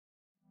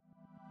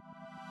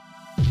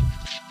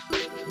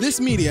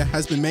This media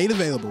has been made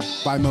available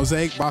by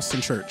Mosaic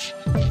Boston Church.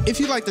 If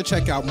you'd like to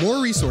check out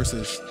more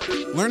resources,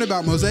 learn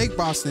about Mosaic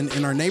Boston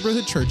and our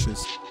neighborhood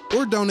churches,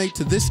 or donate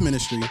to this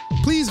ministry,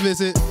 please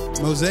visit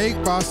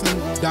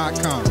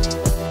mosaicboston.com.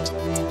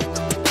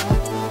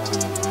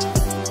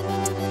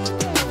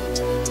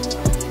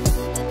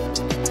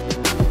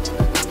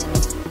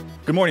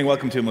 Good morning,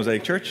 welcome to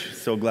Mosaic Church.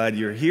 So glad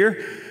you're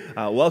here.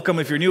 Welcome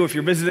if you're new, if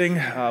you're visiting.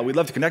 We'd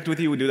love to connect with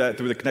you. We do that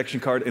through the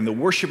connection card in the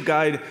worship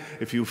guide.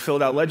 If you fill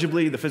it out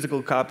legibly, the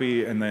physical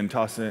copy, and then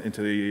toss it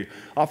into the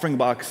offering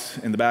box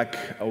in the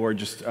back, or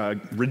just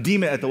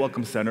redeem it at the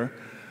Welcome Center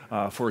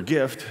for a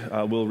gift,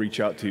 we'll reach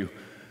out to you.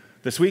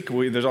 This week,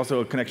 there's also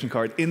a connection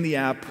card in the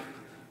app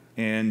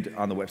and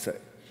on the website.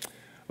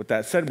 With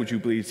that said, would you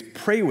please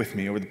pray with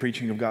me over the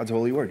preaching of God's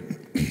holy word?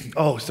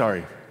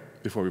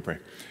 Before we pray.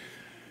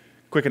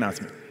 Quick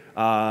announcement.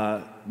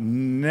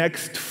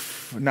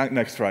 Not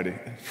next Friday.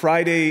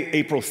 Friday,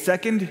 April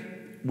 2nd,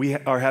 we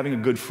are having a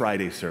Good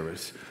Friday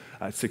service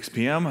at 6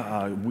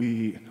 p.m.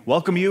 We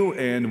welcome you,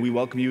 and we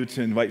welcome you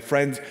to invite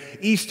friends.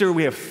 Easter,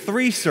 we have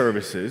 3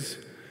 services.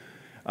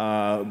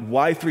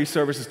 Why 3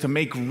 services? To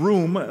make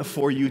room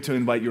for you to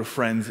invite your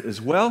friends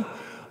as well.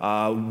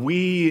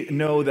 We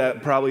know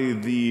that probably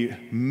the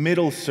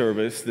middle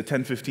service, the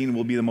 10:15,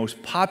 will be the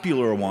most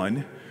popular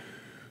one,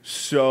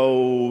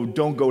 so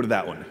don't go to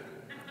that one.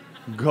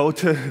 Go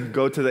to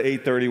the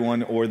 8:30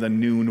 one or the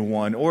noon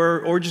one,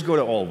 or just go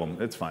to all of them.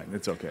 It's fine.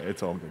 It's okay.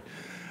 It's all good.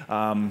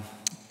 And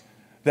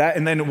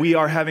then we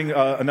are having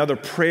another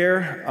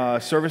prayer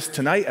service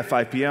tonight at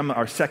 5 p.m.,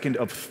 our second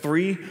of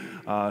 3.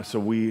 So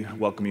we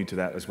welcome you to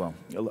that as well.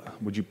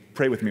 Would you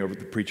pray with me over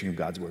the preaching of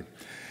God's word?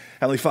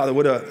 Heavenly Father,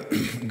 what a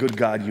good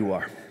God you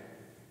are.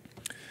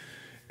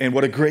 And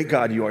what a great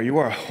God you are. You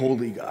are a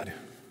holy God.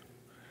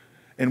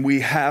 And we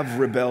have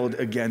rebelled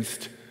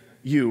against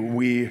you.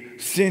 We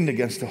sinned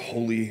against a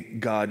holy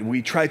God.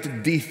 We tried to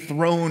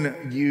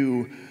dethrone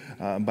you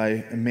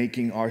by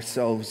making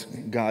ourselves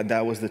God.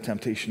 That was the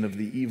temptation of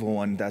the evil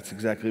one. That's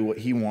exactly what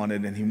he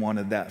wanted, and he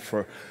wanted that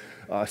for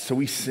us. So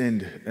we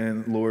sinned,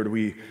 and Lord,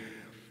 we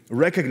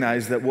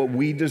recognize that what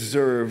we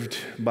deserved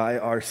by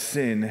our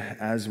sin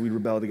as we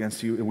rebelled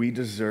against you, we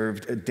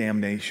deserved a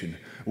damnation.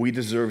 We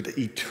deserved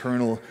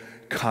eternal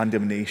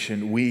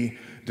condemnation. We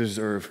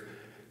deserve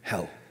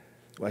hell.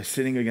 By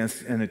sinning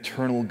against an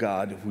eternal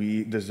God,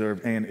 we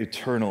deserve an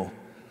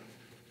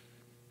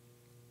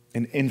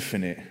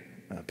infinite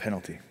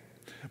penalty.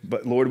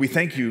 But Lord, we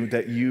thank you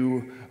that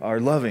you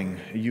are loving,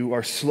 you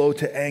are slow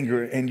to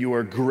anger, and you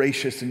are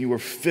gracious, and you are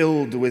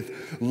filled with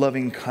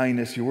loving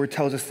kindness. Your word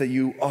tells us that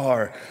you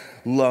are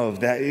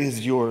love. That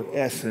is your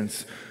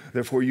essence.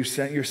 Therefore, you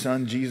sent your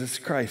son, Jesus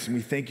Christ. And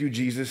we thank you,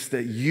 Jesus,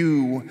 that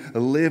you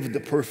lived the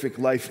perfect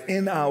life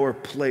in our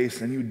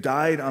place, and you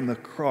died on the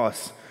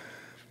cross.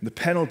 The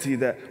penalty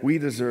that we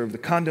deserve, the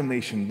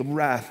condemnation, the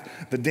wrath,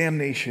 the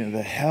damnation,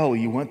 the hell.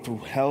 You went through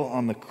hell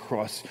on the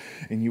cross,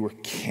 and you were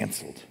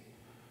canceled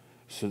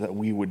so that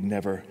we would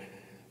never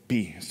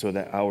be, so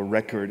that our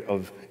record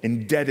of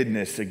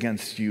indebtedness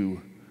against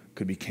you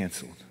could be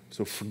canceled,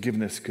 so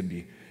forgiveness could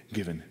be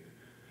given.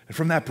 And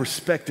from that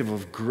perspective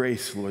of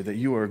grace, Lord, that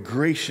you are a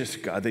gracious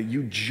God, that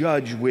you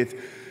judge with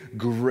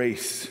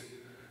grace,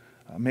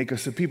 make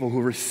us a people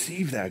who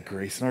receive that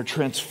grace and are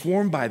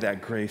transformed by that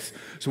grace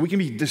so we can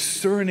be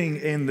discerning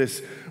in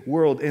this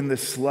world, in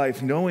this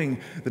life, knowing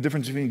the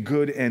difference between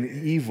good and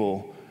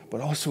evil,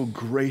 but also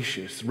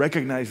gracious,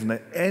 recognizing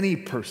that any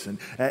person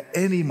at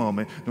any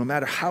moment, no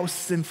matter how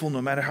sinful,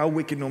 no matter how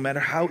wicked, no matter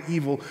how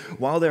evil,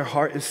 while their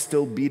heart is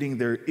still beating,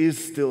 there is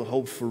still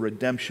hope for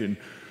redemption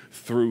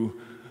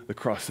through the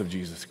cross of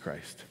Jesus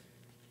Christ.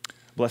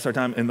 Bless our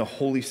time in the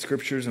Holy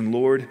Scriptures, and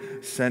Lord,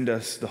 send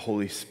us the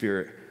Holy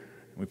Spirit.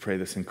 We pray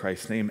this in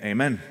Christ's name.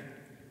 Amen.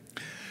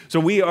 So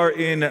we are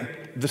in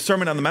the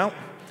Sermon on the Mount.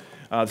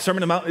 The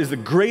Sermon on the Mount is the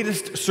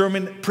greatest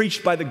sermon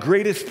preached by the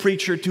greatest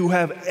preacher to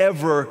have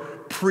ever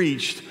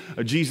preached,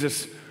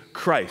 Jesus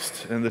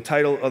Christ. And the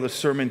title of the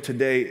sermon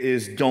today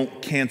is Don't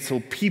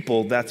Cancel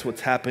People. That's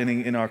what's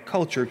happening in our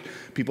culture.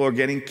 People are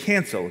getting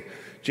canceled.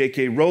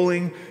 J.K.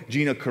 Rowling,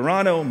 Gina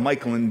Carano,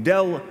 Michael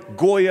Lindell,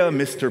 Goya,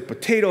 Mr.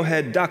 Potato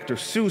Head, Dr.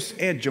 Seuss,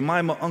 Aunt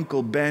Jemima,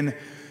 Uncle Ben.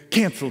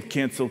 Canceled,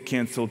 canceled,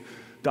 canceled.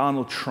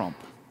 Donald Trump,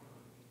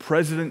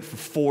 president for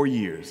 4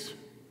 years,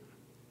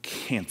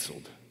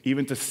 canceled.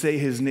 Even to say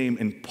his name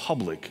in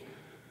public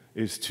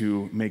is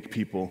to make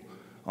people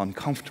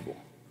uncomfortable.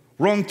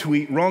 Wrong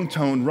tweet, wrong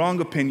tone,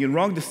 wrong opinion,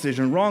 wrong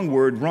decision, wrong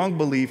word, wrong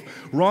belief,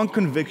 wrong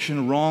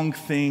conviction, wrong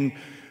thing,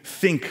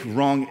 think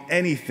wrong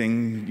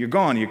anything. You're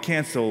gone, you're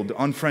canceled,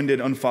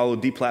 unfriended,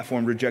 unfollowed,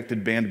 deplatformed,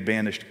 rejected, banned,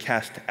 banished,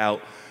 cast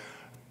out,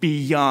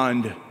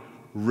 beyond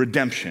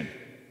redemption.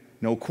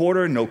 No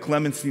quarter, no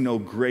clemency, no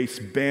grace,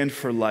 banned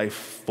for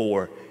life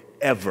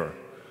forever.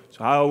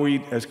 So how are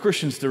we as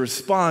Christians to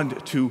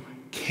respond to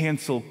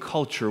cancel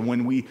culture?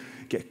 When we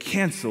get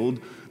canceled,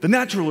 the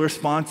natural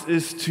response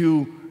is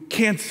to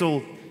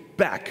cancel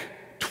back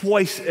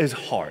twice as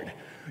hard.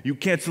 You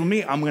cancel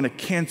me, I'm going to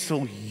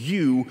cancel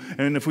you.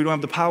 And if we don't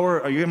have the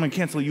power, I'm going to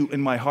cancel you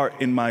in my heart,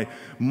 in my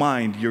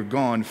mind. You're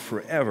gone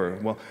forever.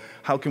 Well,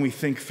 how can we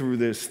think through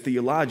this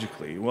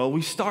theologically? Well,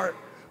 we start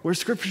where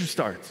Scripture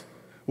starts,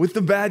 with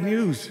the bad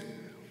news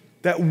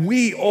that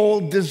we all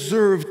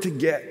deserve to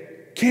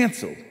get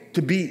canceled,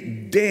 to be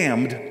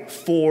damned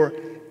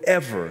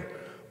forever.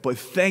 But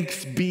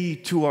thanks be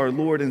to our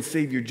Lord and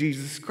Savior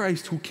Jesus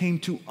Christ, who came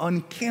to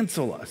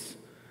uncancel us.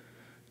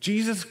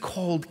 Jesus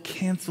called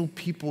canceled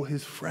people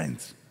his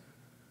friends,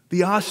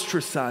 the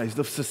ostracized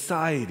of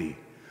society,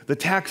 the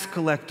tax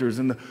collectors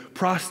and the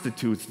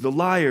prostitutes, the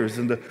liars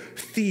and the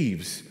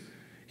thieves.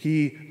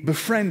 He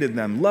befriended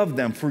them, loved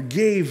them,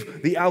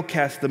 forgave the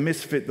outcast, the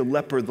misfit, the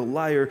leper, the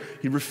liar.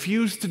 He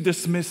refused to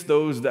dismiss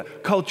those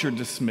that culture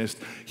dismissed.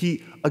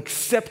 He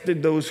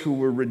accepted those who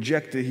were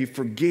rejected. He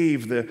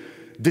forgave the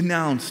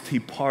denounced. He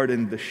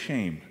pardoned the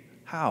shame.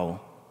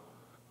 How?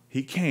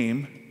 He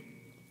came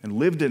and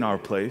lived in our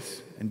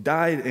place and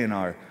died in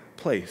our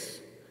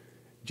place.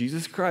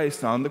 Jesus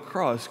Christ on the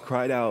cross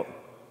cried out,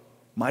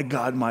 my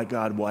God,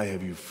 why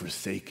have you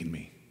forsaken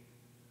me?"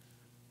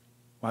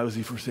 Why was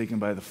he forsaken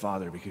by the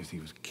Father? Because he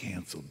was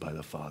canceled by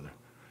the Father.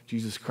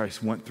 Jesus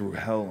Christ went through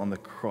hell on the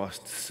cross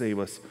to save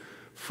us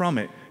from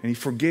it. And he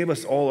forgave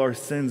us all our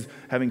sins,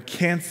 having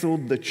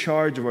canceled the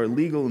charge of our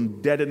legal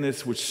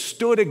indebtedness, which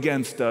stood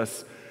against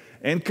us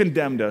and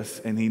condemned us,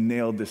 and he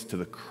nailed this to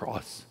the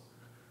cross.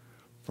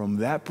 From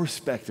that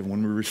perspective,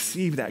 when we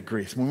receive that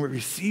grace, when we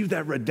receive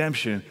that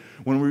redemption,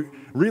 when we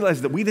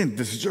realize that we didn't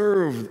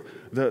deserve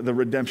the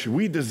redemption,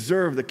 we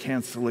deserve the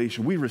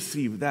cancellation, we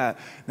receive that.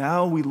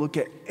 Now we look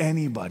at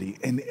anybody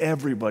and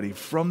everybody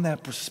from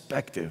that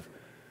perspective,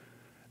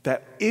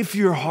 that if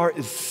your heart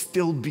is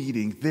still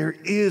beating, there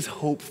is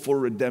hope for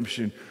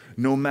redemption,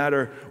 no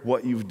matter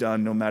what you've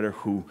done, no matter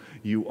who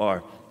you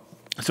are.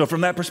 So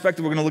from that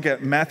perspective, we're going to look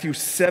at Matthew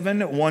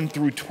 7, 1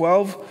 through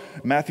 12.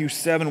 Matthew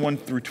 7, 1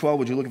 through 12.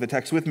 Would you look at the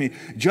text with me?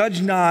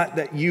 "Judge not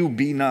that you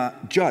be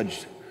not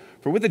judged.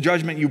 For with the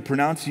judgment you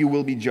pronounce, you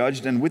will be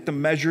judged, and with the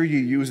measure you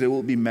use, it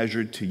will be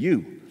measured to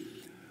you.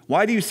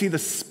 Why do you see the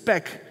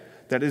speck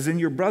that is in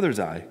your brother's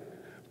eye,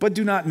 but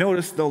do not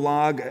notice the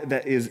log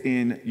that is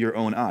in your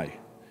own eye?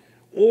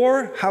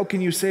 Or how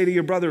can you say to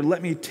your brother,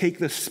 'Let me take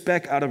the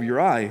speck out of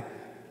your eye,'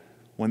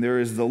 when there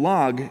is the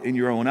log in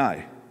your own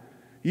eye?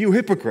 You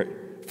hypocrite!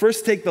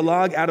 First take the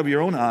log out of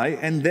your own eye,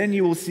 and then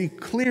you will see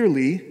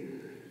clearly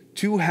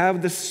to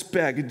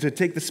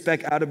take the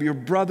speck out of your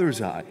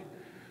brother's eye.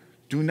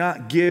 Do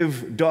not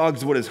give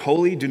dogs what is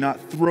holy. Do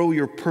not throw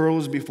your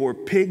pearls before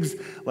pigs,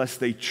 lest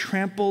they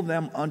trample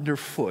them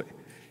underfoot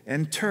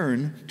and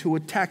turn to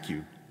attack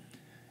you.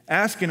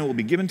 Ask, and it will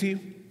be given to you.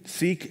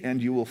 Seek,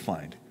 and you will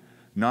find.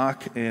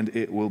 Knock, and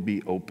it will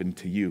be opened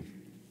to you.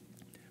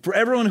 For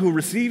everyone who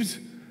receives,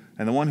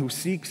 and the one who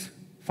seeks,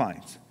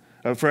 finds.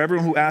 For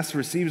everyone who asks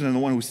receives, and the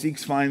one who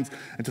seeks finds,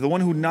 and to the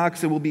one who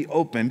knocks it will be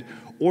opened.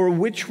 Or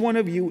which one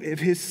of you, if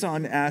his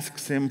son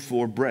asks him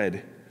for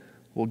bread,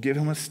 will give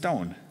him a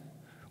stone?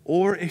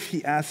 Or if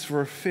he asks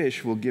for a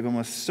fish, will give him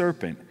a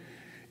serpent?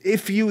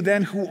 If you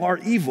then, who are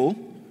evil,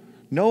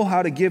 know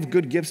how to give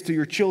good gifts to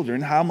your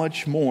children, how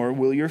much more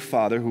will your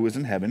Father who is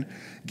in heaven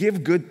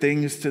give good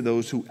things to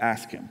those who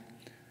ask him?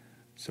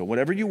 So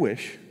whatever you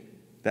wish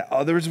that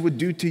others would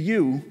do to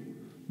you,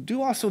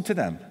 do also to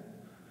them.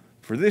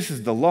 For this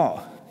is the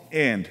law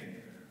and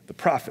the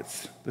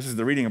prophets." This is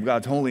the reading of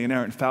God's holy,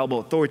 inerrant, infallible,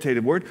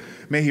 authoritative word.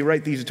 May he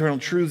write these eternal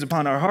truths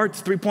upon our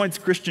hearts. 3 points: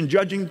 Christian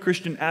judging,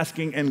 Christian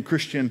asking, and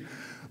Christian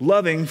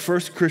loving.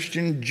 First,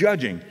 Christian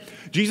judging.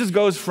 Jesus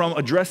goes from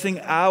addressing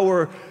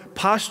our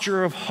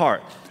posture of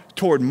heart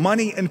toward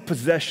money and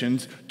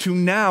possessions to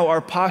now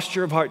our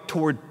posture of heart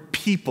toward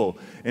people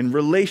and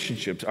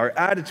relationships, our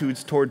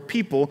attitudes toward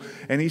people.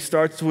 And he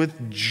starts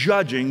with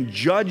judging.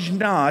 Judge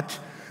not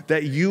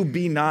that you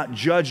be not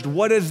judged.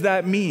 What does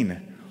that mean?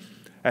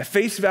 At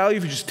face value,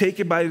 if you just take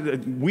it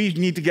we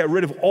need to get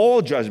rid of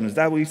all judgments. Is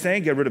that what he's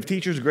saying? Get rid of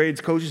teachers,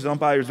 grades, coaches,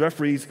 umpires,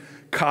 referees,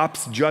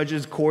 cops,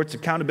 judges, courts,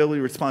 accountability,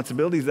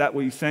 responsibility. Is that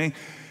what he's saying?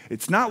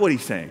 It's not what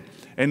he's saying.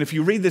 And if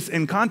you read this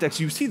in context,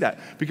 you see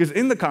that. Because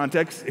in the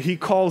context, he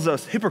calls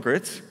us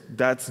hypocrites,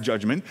 that's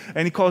judgment,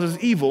 and he calls us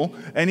evil,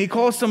 and he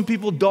calls some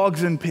people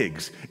dogs and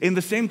pigs. In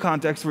the same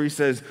context where he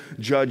says,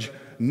 judge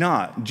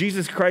not.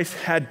 Jesus Christ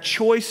had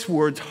choice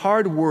words,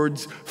 hard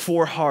words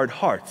for hard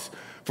hearts.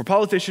 For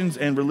politicians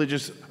and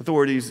religious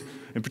authorities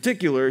in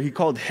particular, he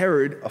called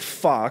Herod a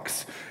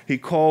fox. He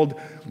called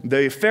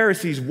the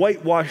Pharisees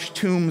whitewashed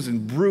tombs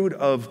and brood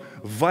of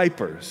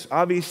vipers.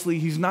 Obviously,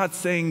 he's not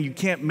saying you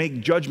can't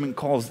make judgment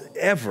calls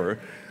ever.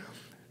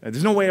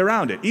 There's no way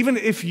around it. Even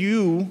if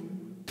you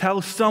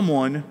tell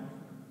someone,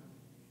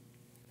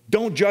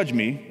 don't judge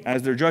me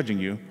as they're judging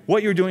you,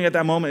 what you're doing at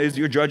that moment is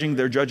you're judging,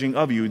 they're judging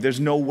of you.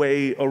 There's no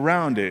way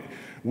around it.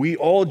 We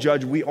all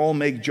judge, we all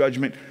make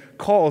judgment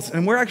calls.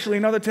 And we're actually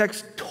in another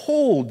text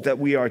told that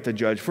we are to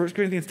judge. 1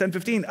 Corinthians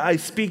 10:15, I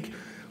speak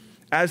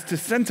as to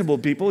sensible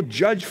people,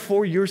 judge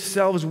for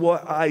yourselves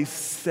what I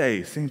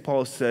say. St.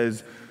 Paul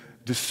says,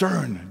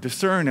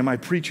 discern, am I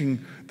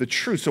preaching the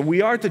truth? So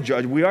we are to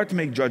judge, we are to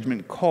make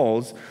judgment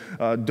calls.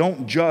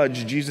 Don't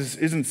judge. Jesus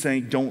isn't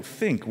saying don't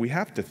think. We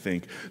have to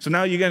think. So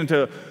now you get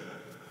into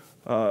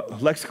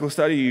lexical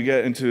study, you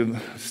get into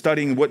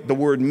studying what the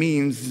word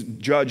means,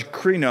 judge,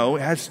 krino.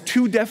 It has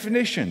two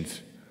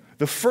definitions.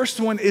 The first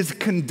one is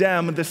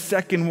condemn, the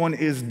second one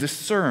is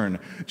discern.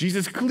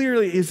 Jesus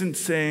clearly isn't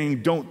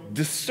saying don't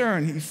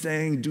discern, he's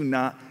saying do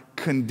not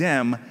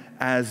condemn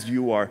as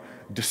you are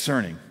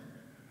discerning.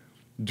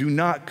 Do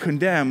not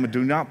condemn,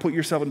 do not put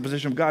yourself in the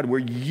position of God where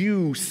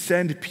you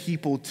send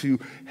people to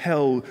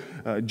hell,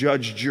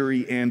 judge,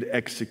 jury, and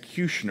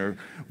executioner.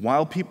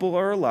 While people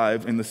are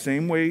alive, in the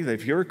same way that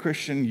if you're a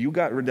Christian, you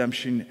got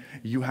redemption,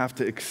 you have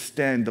to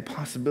extend the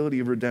possibility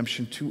of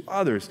redemption to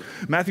others.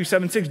 Matthew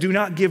 7:6, do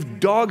not give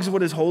dogs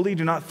what is holy,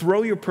 do not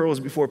throw your pearls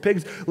before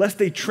pigs, lest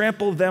they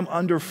trample them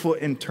underfoot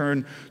and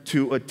turn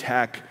to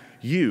attack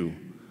you.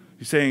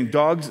 He's saying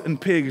dogs and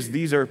pigs,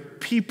 these are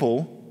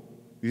people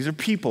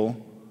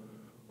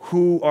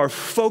who are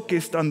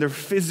focused on their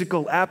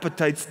physical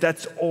appetites.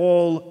 That's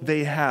all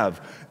they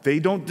have. They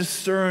don't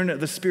discern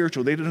the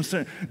spiritual. They don't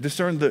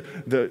discern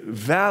the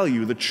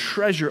value, the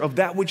treasure of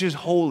that which is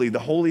holy. The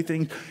holy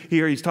thing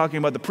here, he's talking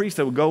about the priests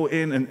that would go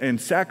in and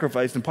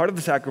sacrifice. And part of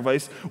the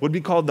sacrifice would be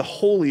called the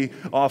holy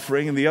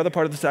offering. And the other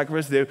part of the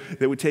sacrifice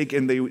they would take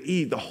and they would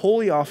eat. The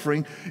holy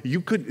offering,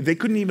 they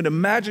couldn't even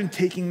imagine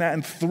taking that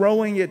and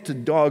throwing it to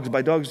dogs.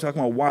 By dogs, we're talking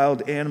about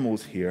wild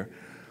animals here.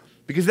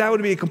 Because that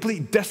would be a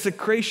complete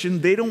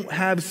desecration. They don't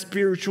have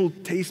spiritual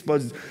taste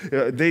buds.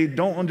 They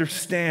don't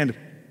understand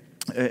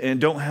and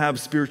don't have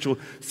spiritual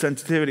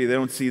sensitivity. They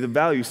don't see the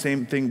value.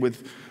 Same thing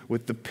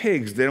with the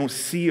pigs. They don't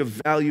see a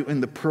value in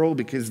the pearl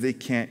because they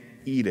can't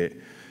eat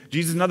it.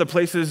 Jesus in other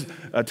places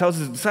tells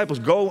his disciples,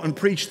 go and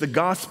preach the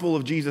gospel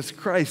of Jesus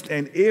Christ.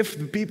 And if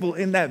the people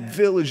in that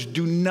village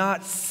do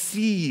not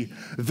see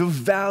the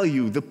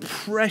value, the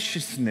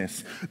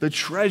preciousness, the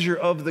treasure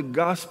of the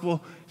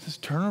gospel, he says,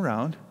 turn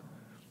around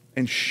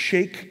and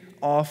shake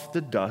off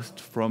the dust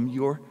from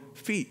your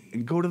feet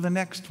and go to the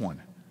next one.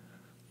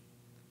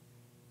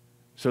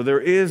 So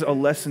there is a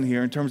lesson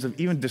here in terms of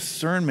even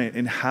discernment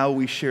in how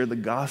we share the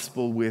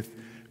gospel with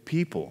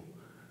people.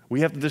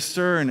 We have to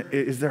discern,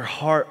 is their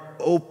heart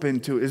open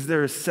to, is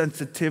there a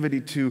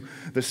sensitivity to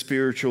the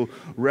spiritual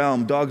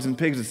realm? Dogs and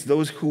pigs, it's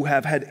those who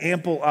have had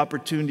ample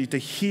opportunity to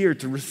hear,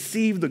 to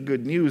receive the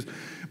good news,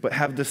 but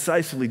have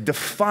decisively,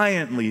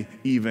 defiantly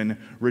even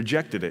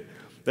rejected it.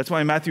 That's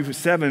why in Matthew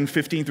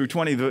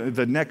 7:15-20,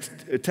 the next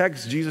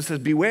text, Jesus says,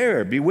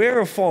 beware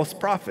of false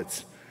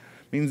prophets.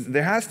 It means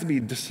there has to be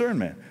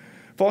discernment.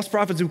 False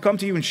prophets who come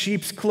to you in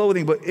sheep's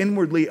clothing, but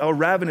inwardly are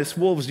ravenous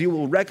wolves. You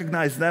will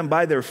recognize them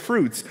by their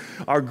fruits.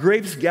 Are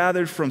grapes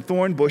gathered from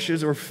thorn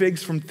bushes or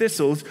figs from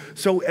thistles?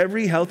 So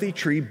every healthy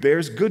tree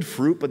bears good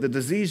fruit, but the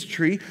diseased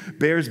tree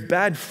bears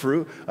bad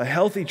fruit. A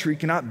healthy tree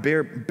cannot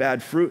bear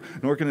bad fruit,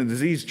 nor can a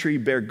diseased tree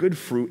bear good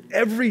fruit.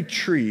 Every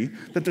tree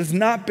that does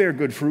not bear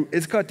good fruit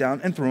is cut down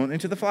and thrown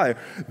into the fire.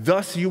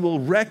 Thus you will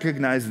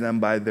recognize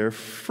them by their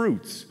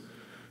fruits.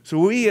 So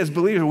we as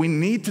believers, we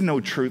need to know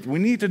truth. We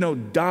need to know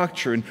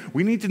doctrine.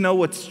 We need to know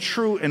what's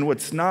true and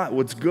what's not,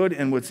 what's good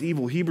and what's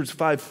evil. Hebrews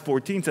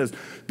 5:14 says,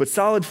 but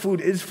solid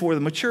food is for the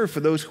mature, for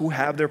those who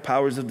have their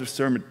powers of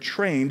discernment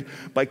trained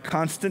by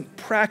constant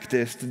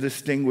practice to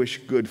distinguish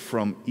good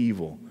from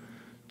evil.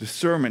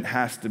 Discernment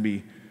has to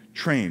be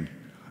trained.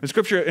 The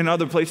scripture in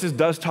other places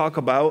does talk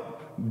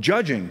about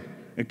judging,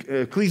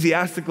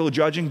 ecclesiastical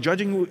judging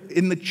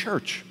in the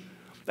church.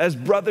 As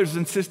brothers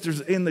and sisters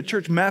in the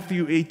church.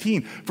 Matthew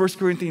 18, 1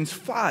 Corinthians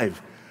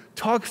 5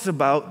 talks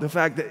about the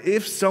fact that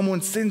if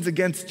someone sins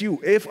against you,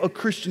 if a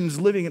Christian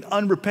is living in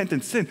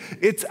unrepentant sin,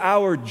 it's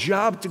our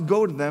job to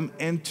go to them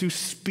and to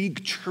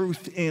speak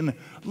truth in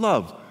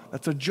love.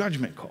 That's a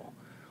judgment call.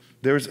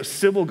 There's a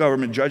civil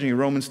government judging in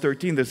Romans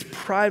 13. There's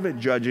private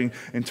judging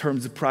in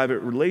terms of private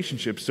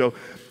relationships. So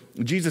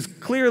Jesus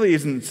clearly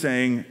isn't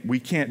saying we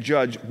can't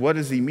judge. What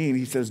does he mean?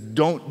 He says,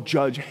 don't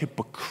judge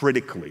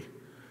hypocritically.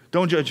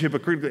 Don't judge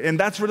hypocritically. And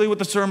that's really what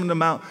the Sermon on the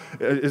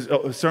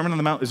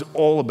Mount is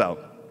all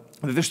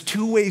about. There's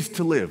two ways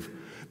to live.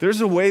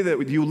 There's a way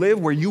that you live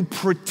where you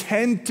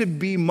pretend to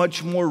be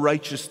much more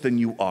righteous than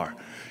you are.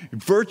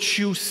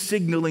 Virtue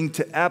signaling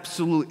to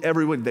absolutely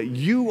everyone that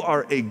you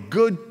are a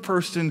good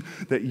person,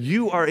 that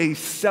you are a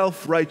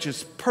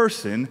self-righteous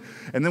person,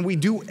 and then we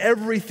do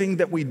everything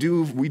that we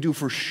do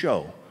for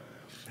show.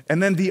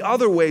 And then the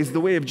other way is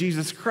the way of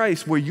Jesus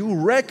Christ, where you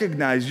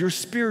recognize your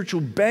spiritual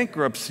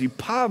bankruptcy,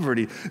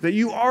 poverty, that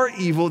you are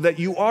evil, that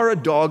you are a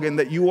dog, and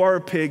that you are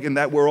a pig, and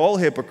that we're all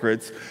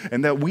hypocrites,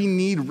 and that we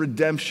need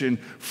redemption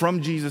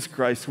from Jesus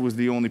Christ, who was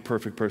the only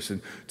perfect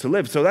person to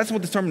live. So that's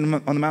what the Sermon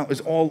on the Mount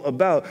is all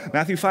about.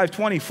 Matthew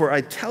 5:20, for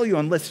I tell you,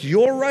 unless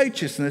your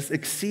righteousness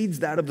exceeds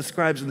that of the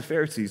scribes and the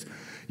Pharisees,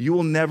 you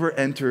will never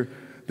enter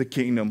the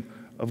kingdom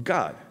of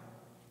God.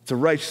 It's a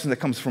righteousness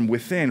that comes from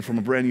within, from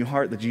a brand new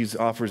heart that Jesus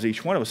offers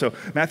each one of us. So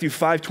Matthew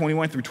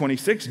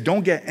 5:21-26,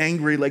 don't get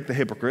angry like the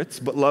hypocrites,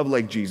 but love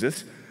like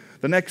Jesus.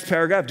 The next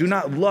paragraph, do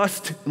not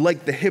lust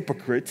like the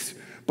hypocrites,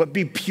 but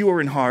be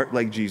pure in heart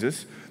like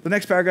Jesus. The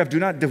next paragraph,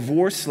 do not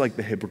divorce like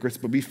the hypocrites,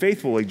 but be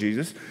faithful like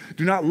Jesus.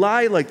 Do not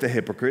lie like the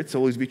hypocrites,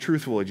 always be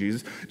truthful like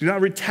Jesus. Do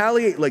not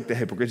retaliate like the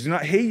hypocrites. Do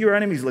not hate your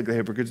enemies like the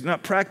hypocrites. Do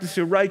not practice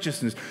your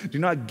righteousness. Do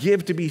not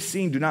give to be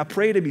seen. Do not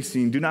pray to be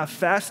seen. Do not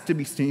fast to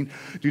be seen.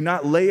 Do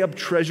not lay up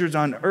treasures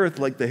on earth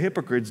like the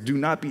hypocrites. Do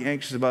not be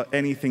anxious about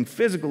anything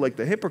physical like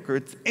the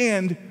hypocrites.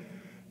 And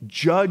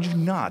judge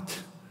not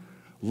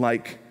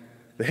like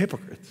the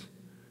hypocrites.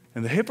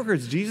 And the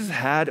hypocrites, Jesus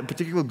had a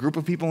particular group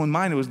of people in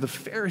mind. It was the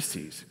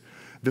Pharisees.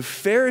 The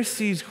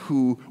Pharisees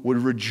who would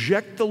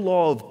reject the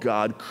law of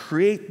God,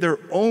 create their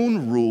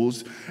own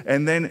rules,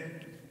 and then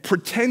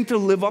pretend to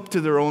live up to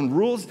their own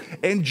rules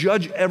and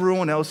judge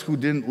everyone else who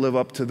didn't live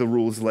up to the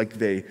rules like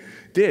they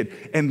did.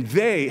 And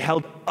they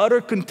held utter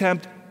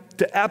contempt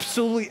to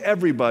absolutely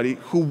everybody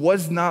who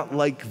was not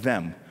like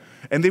them.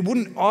 And they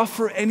wouldn't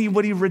offer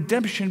anybody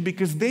redemption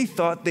because they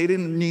thought they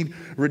didn't need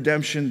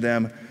redemption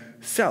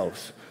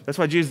themselves. That's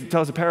why Jesus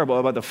tells a parable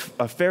about a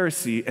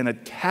Pharisee and a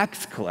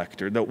tax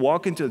collector that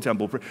walk into the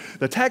temple.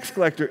 The tax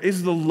collector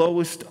is the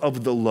lowest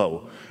of the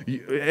low.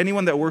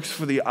 Anyone that works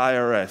for the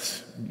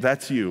IRS,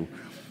 that's you.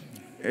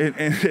 And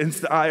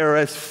it's the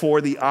IRS for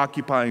the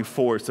occupying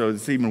force, so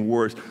it's even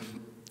worse.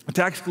 A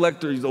tax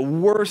collector is the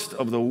worst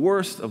of the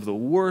worst of the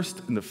worst.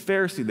 And the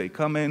Pharisee, they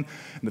come in,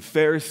 and the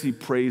Pharisee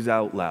prays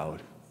out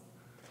loud.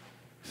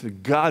 He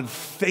said, God,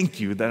 thank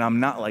you that I'm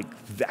not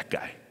like that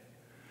guy.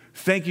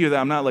 Thank you that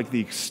I'm not like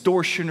the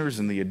extortioners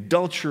and the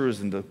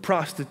adulterers and the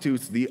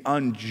prostitutes, the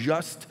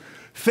unjust.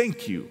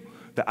 Thank you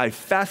that I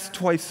fast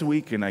twice a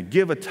week and I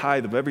give a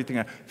tithe of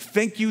everything.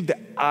 Thank you that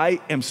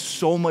I am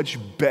so much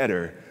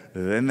better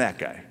than that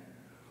guy.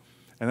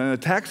 And then the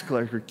tax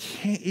collector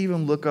can't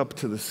even look up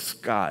to the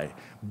sky.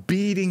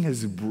 Beating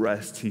his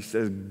breast, he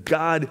says,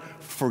 God,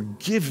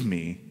 forgive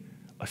me,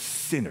 a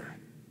sinner.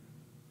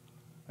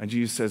 And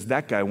Jesus says,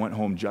 that guy went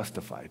home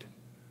justified,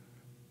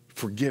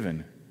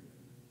 forgiven.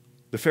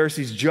 The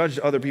Pharisees judged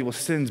other people's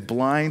sins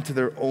blind to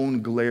their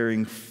own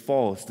glaring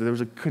faults. There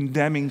was a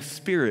condemning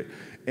spirit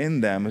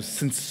in them, a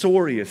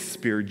censorious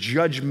spirit,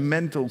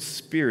 judgmental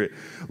spirit.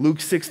 Luke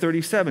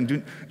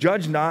 6:37,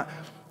 judge not,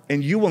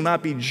 and you will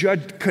not be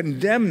judged.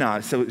 Condemn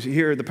not. So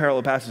here the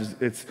parallel passage,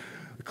 it's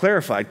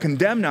clarified.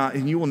 Condemn not,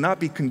 and you will not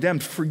be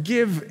condemned.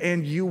 Forgive,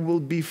 and you will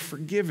be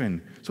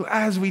forgiven. So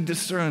as we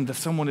discern that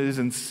someone is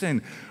in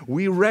sin,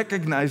 we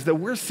recognize that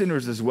we're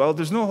sinners as well.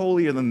 There's no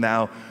holier than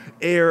thou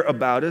air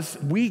about us.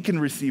 We can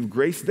receive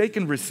grace. They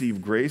can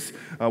receive grace.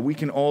 We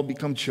can all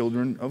become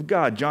children of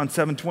God. John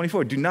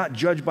 7:24, do not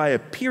judge by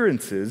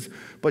appearances,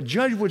 but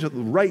judge with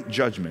right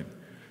judgment.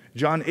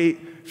 John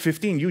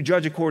 8:15, you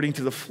judge according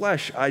to the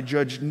flesh. I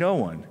judge no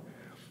one.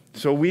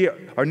 So we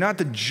are not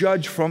to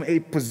judge from a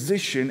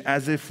position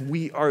as if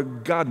we are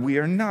God. We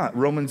are not.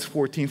 Romans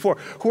 14:4.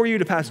 Who are you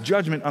to pass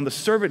judgment on the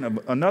servant of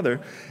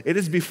another? It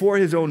is before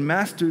his own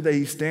master that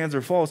he stands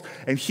or falls,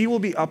 and he will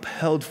be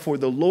upheld, for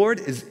the Lord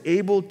is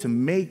able to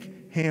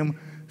make him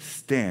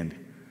stand.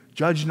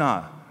 Judge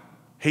not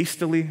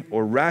hastily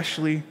or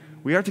rashly.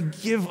 We are to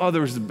give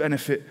others the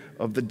benefit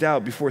of the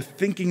doubt before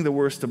thinking the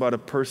worst about a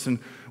person.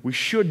 We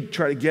should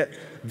try to get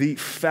the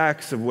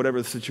facts of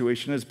whatever the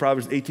situation is.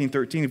 Proverbs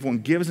 18:13, if one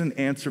gives an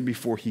answer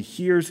before he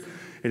hears,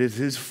 it is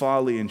his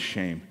folly and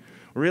shame.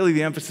 Really,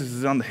 the emphasis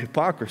is on the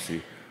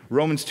hypocrisy.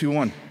 Romans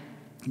 2:1,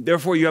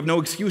 therefore you have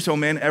no excuse, O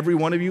man, every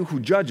one of you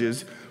who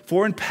judges,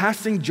 for in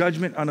passing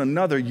judgment on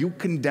another, you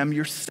condemn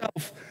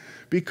yourself,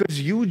 because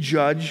you, the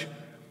judge,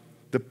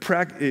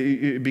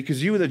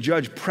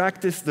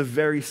 practice the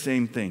very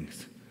same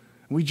things.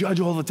 We judge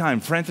all the time.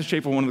 Francis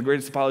Schaeffer, one of the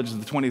greatest apologists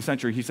of the 20th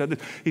century, he said this.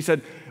 He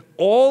said,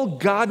 all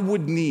God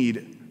would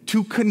need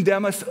to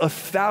condemn us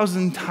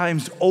 1,000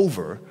 times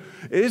over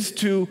is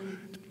to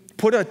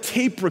put a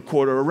tape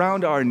recorder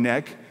around our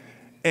neck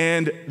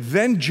and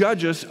then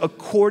judge us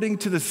according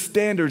to the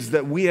standards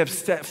that we have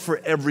set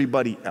for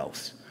everybody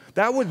else.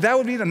 That would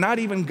be not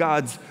even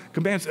God's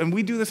commandments. And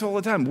we do this all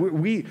the time.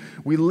 We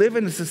live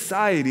in a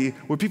society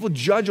where people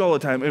judge all the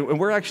time. And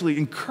we're actually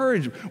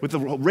encouraged with the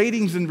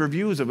ratings and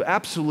reviews of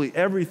absolutely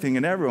everything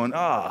and everyone.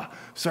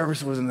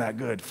 Service wasn't that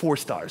good. 4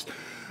 stars.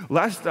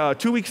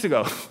 2 weeks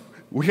ago,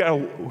 we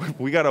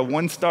got a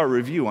 1-star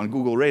review on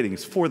Google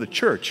ratings for the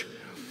church.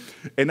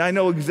 And I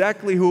know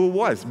exactly who it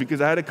was because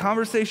I had a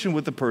conversation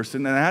with the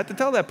person and I had to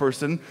tell that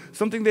person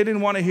something they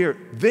didn't want to hear.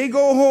 They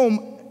go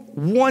home,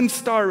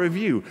 1-star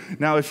review.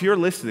 Now, if you're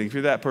listening, if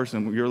you're that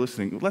person, you're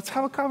listening, let's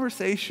have a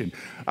conversation.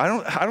 I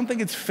don't think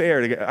it's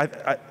fair to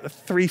get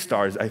 3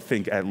 stars, I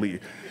think, at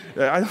least.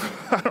 I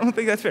don't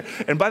think that's fair.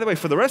 And by the way,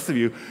 for the rest of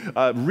you,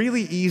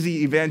 really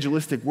easy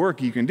evangelistic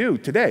work you can do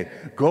today.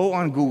 Go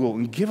on Google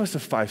and give us a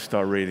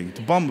 5-star rating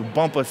to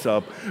bump us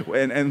up.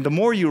 And the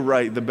more you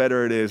write, the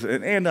better it is.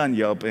 And on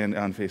Yelp and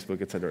on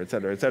Facebook, et cetera, et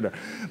cetera, et cetera.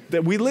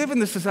 That we live in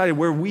this society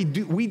where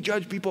we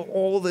judge people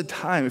all the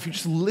time. If you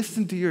just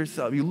listen to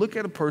yourself, you look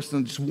at a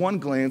person, just one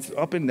glance,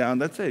 up and down,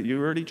 that's it. You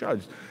already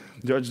judged.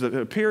 Judge the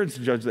appearance,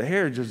 judge the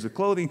hair, judge the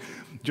clothing,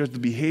 judge the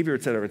behavior,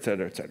 et cetera, et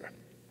cetera, et cetera.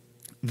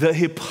 The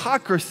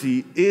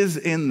hypocrisy is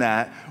in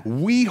that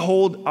we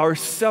hold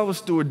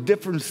ourselves to a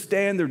different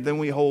standard than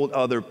we hold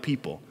other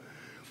people.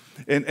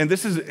 And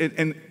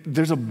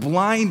there's a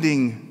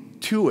blinding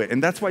to it.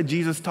 And that's why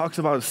Jesus talks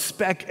about a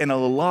speck and a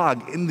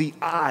log in the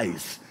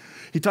eyes.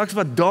 He talks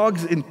about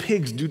dogs and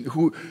pigs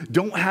who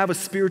don't have a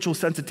spiritual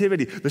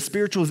sensitivity. The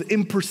spiritual is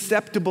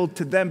imperceptible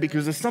to them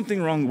because there's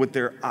something wrong with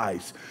their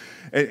eyes.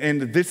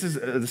 And this is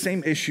the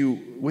same issue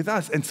with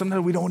us. And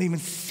sometimes we don't even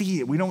see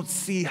it. We don't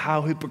see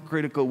how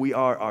hypocritical we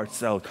are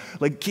ourselves.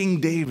 Like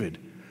King David,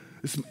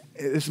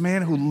 this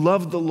man who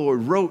loved the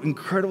Lord, wrote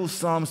incredible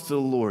psalms to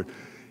the Lord.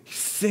 He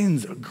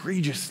sins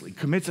egregiously,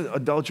 commits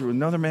adultery with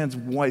another man's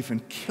wife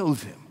and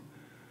kills him.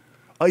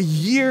 A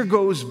year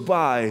goes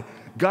by.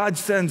 God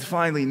sends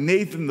finally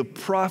Nathan the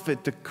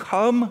prophet to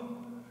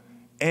come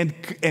and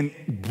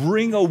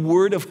bring a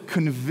word of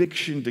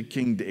conviction to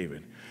King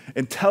David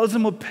and tells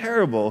him a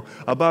parable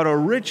about a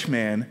rich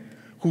man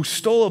who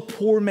stole a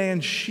poor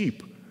man's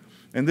sheep.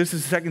 And this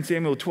is 2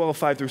 Samuel 12,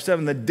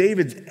 5-7, that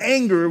David's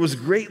anger was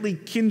greatly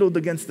kindled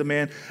against the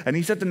man. And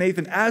he said to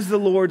Nathan, as the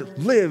Lord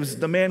lives,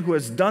 the man who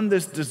has done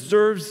this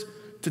deserves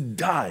to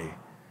die.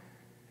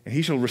 And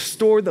he shall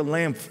restore the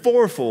lamb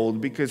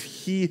fourfold because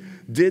he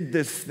did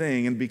this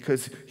thing and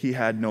because he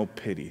had no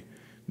pity.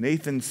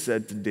 Nathan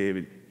said to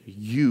David,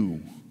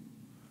 you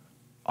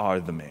are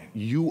the man.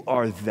 You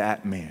are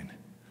that man.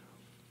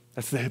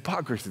 That's the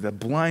hypocrisy that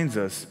blinds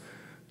us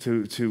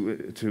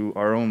to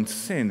our own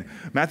sin.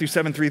 Matthew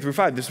 7,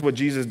 3-5, this is what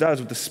Jesus does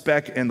with the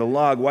speck and the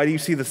log. Why do you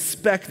see the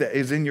speck that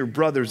is in your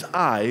brother's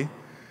eye,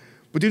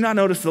 but do not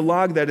notice the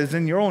log that is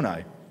in your own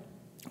eye?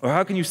 Or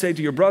how can you say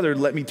to your brother,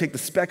 let me take the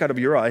speck out of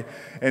your eye,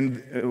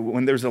 and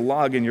when there's a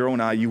log in your own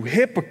eye, you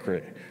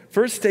hypocrite?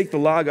 First take the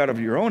log out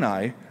of your own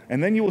eye,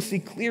 and then you will see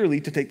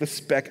clearly to take the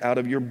speck out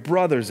of your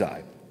brother's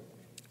eye.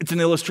 It's an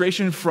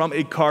illustration from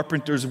a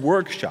carpenter's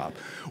workshop.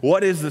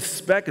 What is the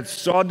speck? It's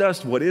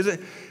sawdust. What is it?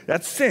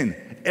 That's sin.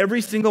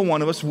 Every single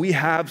one of us, we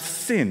have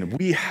sin.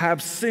 We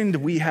have sinned.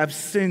 We have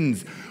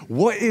sins.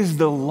 What is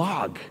the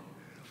log?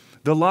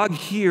 The log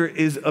here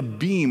is a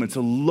beam. It's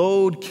a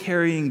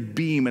load-carrying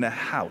beam in a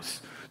house.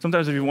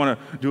 Sometimes if you want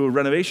to do a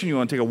renovation, you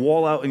want to take a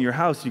wall out in your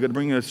house, you got to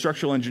bring a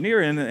structural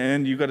engineer in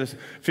and you got to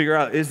figure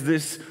out, is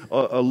this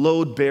a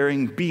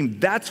load-bearing beam?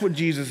 That's what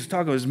Jesus is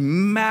talking about, this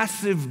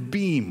massive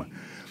beam.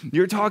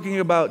 You're talking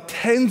about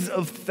tens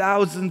of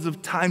thousands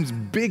of times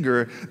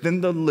bigger than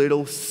the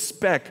little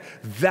speck.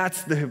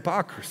 That's the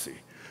hypocrisy.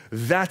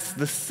 That's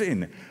the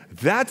sin.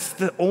 That's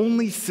the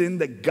only sin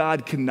that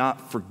God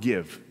cannot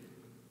forgive.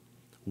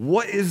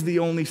 What is the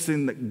only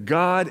sin that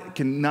God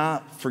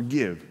cannot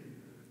forgive?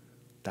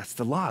 That's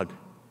the log.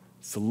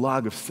 It's the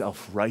log of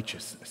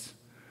self-righteousness.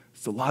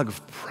 It's the log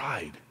of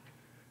pride,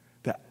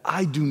 that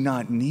I do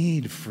not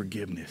need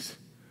forgiveness.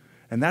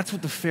 And that's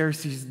what the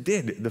Pharisees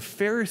did. The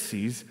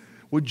Pharisees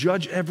would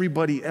judge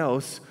everybody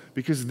else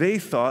because they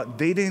thought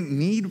they didn't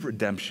need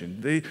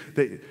redemption.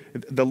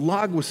 The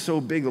log was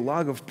so big, the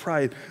log of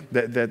pride,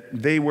 that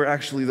they were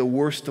actually the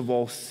worst of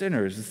all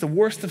sinners. It's the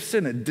worst of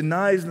sin. It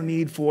denies the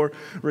need for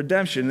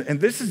redemption.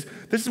 And this is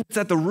what's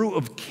at the root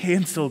of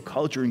cancel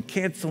culture and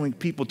canceling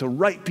people, to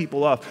write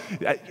people off.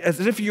 As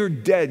if you're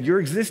dead, your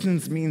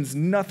existence means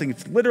nothing.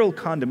 It's literal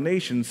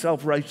condemnation.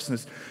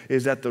 Self-righteousness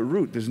is at the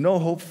root. There's no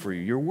hope for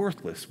you. You're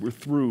worthless. We're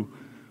through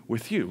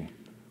with you.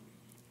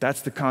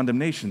 That's the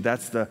condemnation.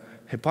 That's the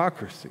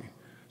hypocrisy.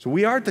 So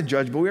we are to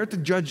judge, but we are to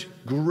judge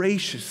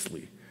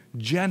graciously,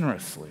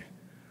 generously.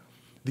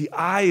 The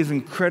eye is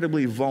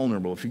incredibly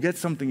vulnerable. If you get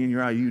something in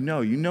your eye, you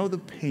know the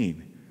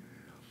pain.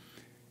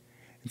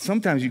 And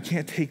sometimes you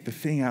can't take the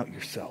thing out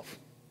yourself.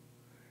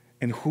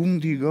 And whom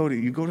do you go to?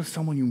 You go to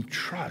someone you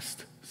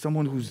trust,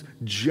 someone who's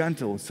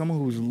gentle, someone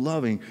who's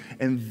loving.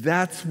 And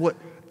that's what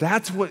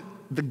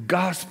the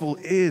gospel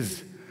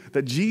is,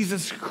 that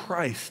Jesus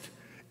Christ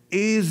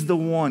is the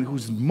one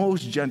who's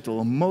most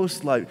gentle,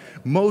 most light,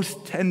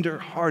 most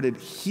tender-hearted.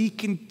 He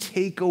can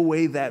take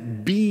away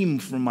that beam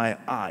from my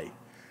eye.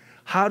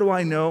 How do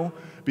I know?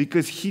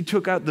 Because he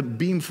took out the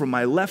beam from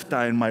my left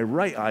eye and my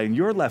right eye and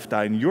your left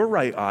eye and your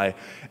right eye,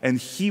 and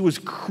he was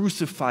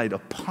crucified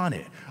upon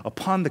it,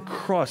 upon the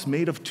cross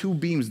made of two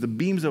beams, the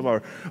beams of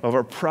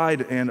our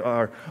pride and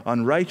our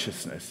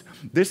unrighteousness.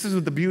 This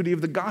is the beauty of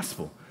the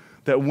gospel.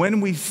 That when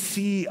we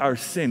see our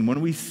sin,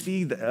 when we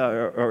see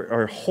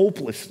our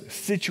hopeless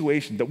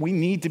situation, that we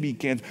need to be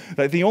canceled,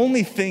 that the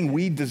only thing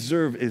we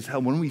deserve is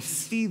hell, when we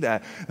see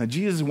that, and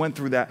Jesus went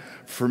through that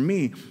for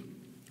me,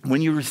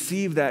 when you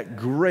receive that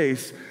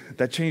grace,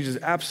 that changes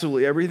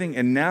absolutely everything,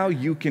 and now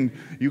you can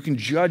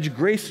judge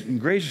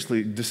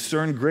graciously,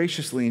 discern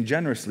graciously and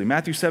generously.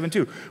 Matthew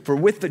 7:2, for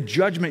with the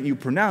judgment you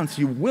pronounce,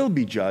 you will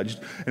be judged,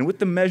 and with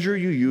the measure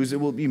you use,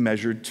 it will be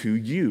measured to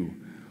you.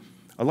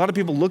 A lot of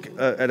people look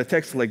at a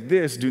text like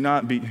this, do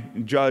not be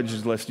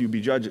judged lest you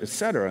be judged,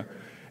 etc.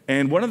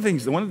 And one of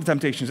the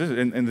temptations is,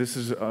 and this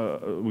is,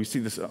 we see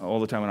this all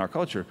the time in our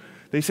culture,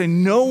 they say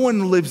no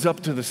one lives up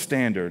to the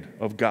standard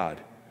of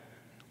God.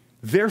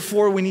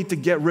 Therefore, we need to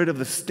get rid of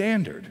the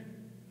standard.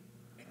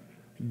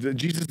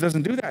 Jesus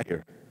doesn't do that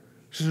here.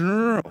 He says,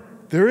 no.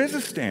 there is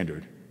a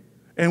standard.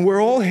 And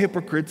we're all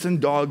hypocrites and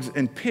dogs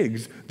and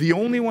pigs. The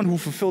only one who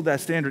fulfilled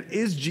that standard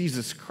is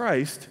Jesus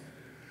Christ.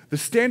 The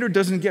standard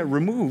doesn't get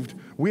removed.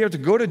 We have to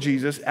go to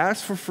Jesus,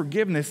 ask for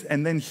forgiveness,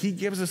 and then he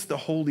gives us the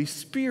Holy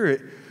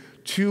Spirit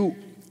to,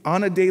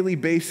 on a daily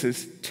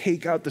basis,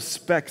 take out the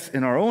specks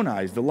in our own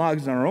eyes, the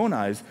logs in our own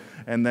eyes,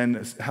 and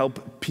then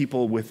help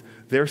people with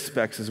their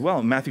specks as well.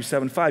 In Matthew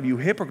 7:5, you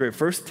hypocrite,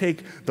 first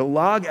take the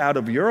log out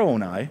of your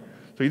own eye.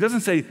 So he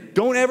doesn't say,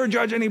 don't ever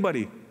judge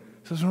anybody.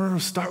 He says, no,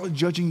 start with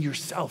judging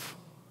yourself.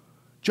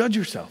 Judge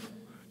yourself.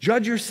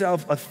 Judge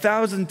yourself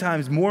 1,000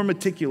 times more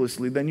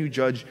meticulously than you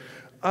judge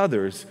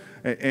others.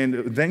 And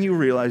then you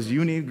realize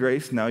you need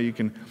grace. Now you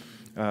can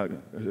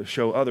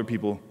show other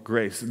people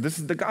grace. This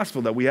is the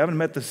gospel, that we haven't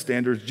met the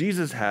standards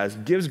Jesus has,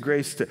 gives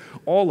grace to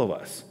all of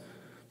us.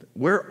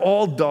 We're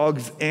all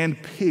dogs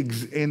and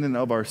pigs in and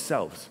of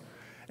ourselves.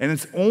 And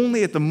it's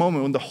only at the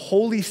moment when the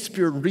Holy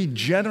Spirit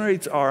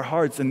regenerates our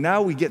hearts, and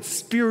now we get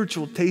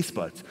spiritual taste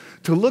buds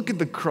to look at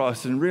the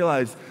cross and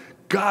realize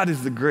God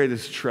is the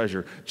greatest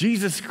treasure.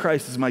 Jesus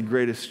Christ is my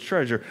greatest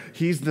treasure.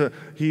 He's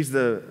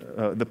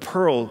the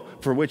pearl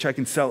for which I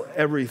can sell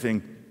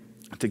everything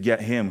to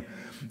get him.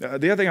 The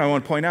other thing I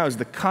want to point out is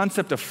the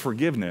concept of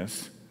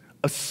forgiveness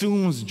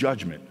assumes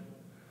judgment.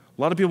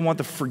 A lot of people want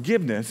the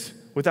forgiveness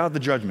without the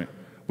judgment.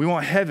 We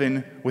want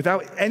heaven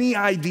without any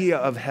idea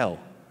of hell.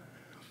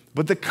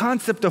 But the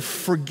concept of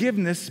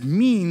forgiveness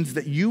means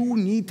that you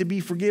need to be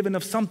forgiven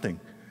of something.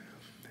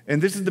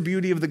 And this is the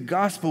beauty of the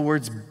gospel, where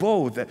it's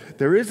both. That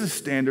there is a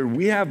standard.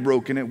 We have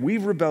broken it.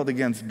 We've rebelled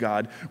against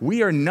God.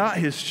 We are not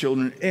his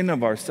children in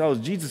of ourselves.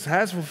 Jesus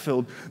has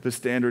fulfilled the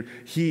standard.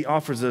 He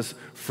offers us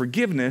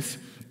forgiveness,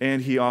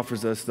 and he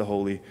offers us the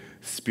Holy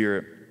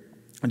Spirit.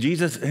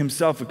 Jesus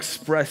himself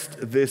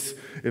expressed this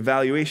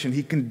evaluation.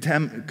 He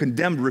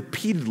condemned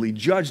repeatedly,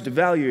 judged,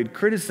 evaluated,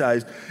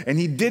 criticized, and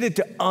he did it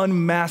to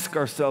unmask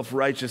our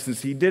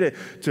self-righteousness. He did it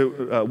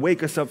to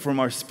wake us up from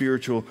our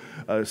spiritual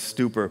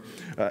stupor.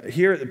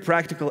 Here, the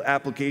practical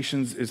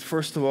applications is,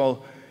 first of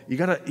all, you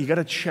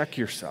gotta check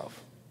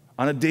yourself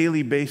on a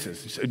daily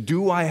basis.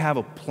 Do I have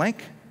a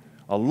plank,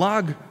 a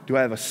log? Do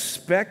I have a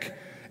speck?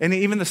 And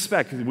even the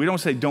speck, we don't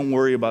say don't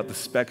worry about the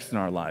specks in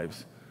our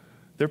lives.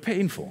 They're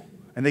painful.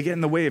 And they get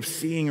in the way of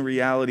seeing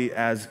reality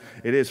as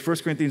it is. 1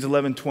 Corinthians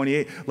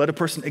 11:28, let a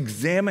person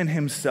examine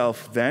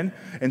himself then,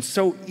 and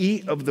so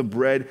eat of the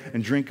bread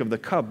and drink of the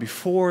cup.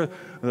 Before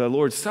the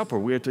Lord's Supper,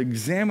 we have to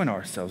examine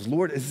ourselves.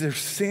 Lord, is there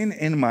sin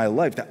in my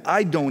life that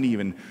I don't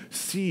even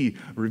see?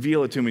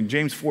 Reveal it to me.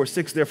 James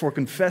 4:6, therefore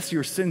confess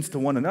your sins to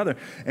one another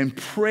and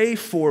pray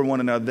for one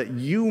another that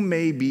you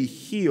may be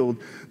healed.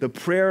 The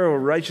prayer of a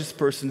righteous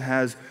person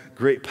has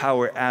great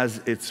power as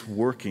it's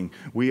working.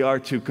 We are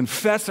to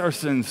confess our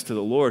sins to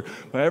the Lord,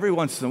 but every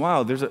once in a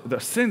while, there's a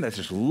sin that's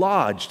just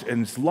lodged,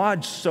 and it's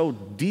lodged so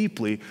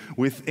deeply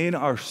within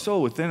our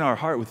soul, within our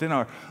heart, within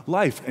our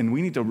life, and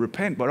we need to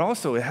repent, but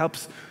also it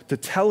helps to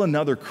tell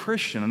another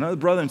Christian, another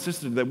brother and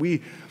sister that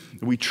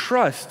we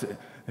trust,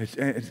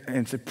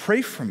 and to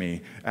pray for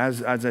me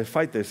as I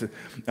fight this.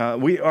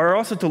 We are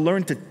also to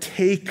learn to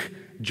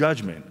take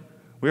judgment.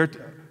 We are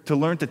to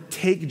learn to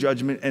take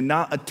judgment and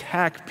not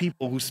attack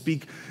people who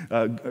speak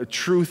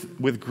truth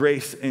with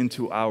grace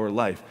into our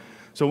life.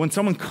 So when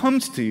someone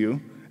comes to you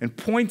and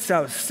points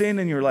out sin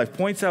in your life,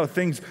 points out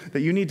things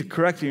that you need to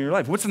correct in your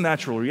life, what's the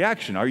natural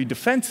reaction? Are you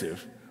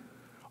defensive?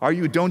 Are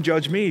you, don't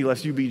judge me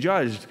lest you be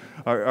judged?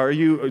 Are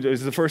you,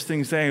 is the first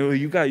thing saying, well,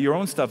 you got your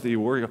own stuff that you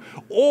worry about?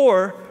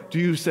 Or do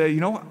you say, you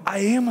know, I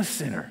am a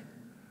sinner.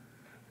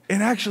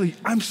 And actually,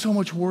 I'm so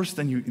much worse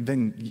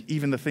than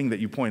even the thing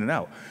that you pointed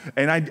out.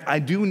 And I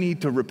do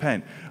need to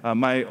repent.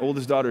 My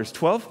oldest daughter is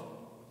 12.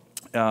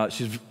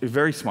 She's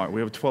very smart.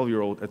 We have a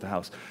 12-year-old at the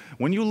house.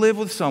 When you live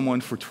with someone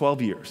for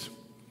 12 years,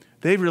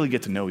 they really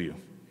get to know you.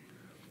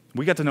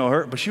 We got to know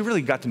her, but she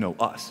really got to know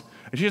us.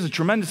 And she has a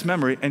tremendous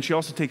memory, and she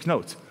also takes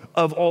notes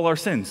of all our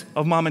sins,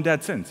 of mom and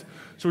dad's sins.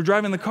 So we're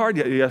driving the car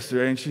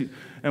yesterday,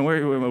 and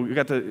we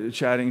got to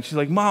chatting. And she's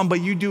like, Mom, but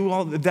you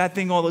do that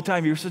thing all the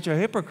time. You're such a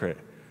hypocrite.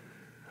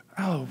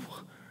 Oh,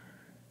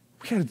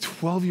 we had a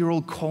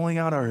 12-year-old calling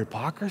out our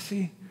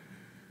hypocrisy?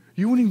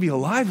 You wouldn't even be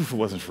alive if it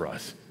wasn't for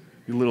us,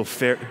 you little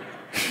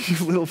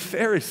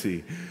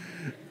Pharisee.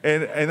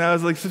 And I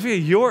was like, Sophia,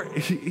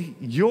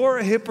 you're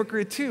a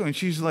hypocrite too. And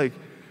she's like,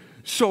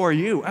 so are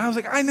you. And I was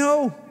like, I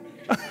know.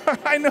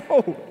 I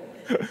know.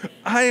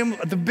 I am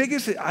the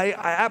biggest. I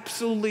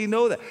absolutely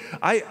know that.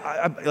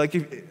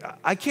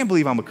 I can't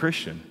believe I'm a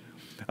Christian.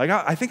 Like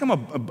I think I'm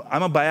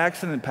a by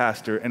accident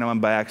pastor and I'm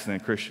a by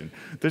accident Christian.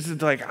 This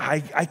is like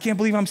I can't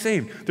believe I'm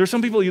saved. There are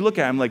some people you look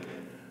at, I'm like,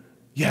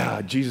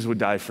 yeah, Jesus would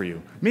die for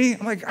you. Me,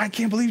 I'm like, I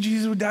can't believe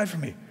Jesus would die for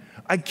me.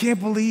 I can't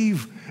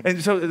believe.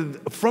 And so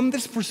from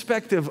this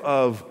perspective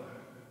of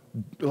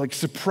like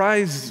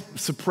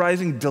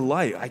surprising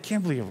delight, I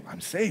can't believe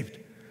I'm saved.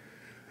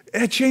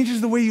 It changes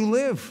the way you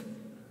live.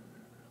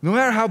 No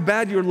matter how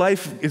bad your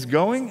life is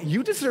going,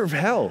 you deserve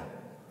hell.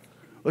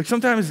 Like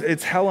sometimes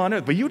it's hell on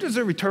earth, but you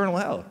deserve eternal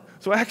hell.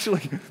 So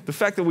actually, the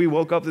fact that we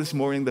woke up this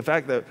morning, the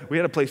fact that we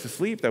had a place to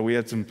sleep, that we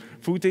had some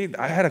food to eat,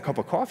 I had a cup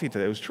of coffee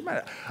today. It was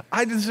traumatic.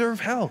 I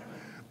deserve hell.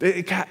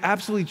 It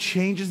absolutely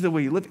changes the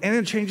way you live, and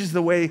it changes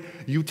the way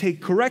you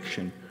take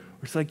correction.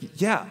 It's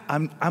like, yeah,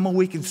 I'm a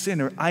wicked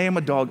sinner. I am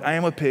a dog. I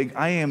am a pig.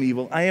 I am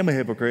evil. I am a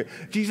hypocrite.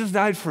 Jesus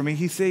died for me.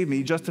 He saved me.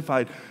 He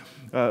justified.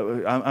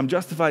 I'm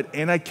justified,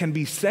 and I can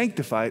be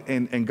sanctified,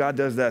 and God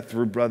does that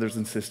through brothers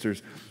and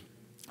sisters.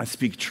 I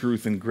speak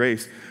truth and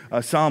grace.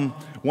 Psalm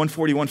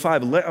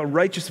 141:5, let a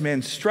righteous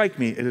man strike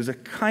me. It is a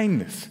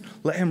kindness.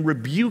 Let him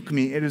rebuke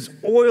me. It is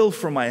oil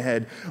for my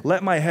head.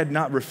 Let my head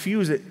not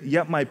refuse it,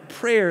 yet my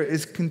prayer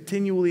is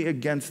continually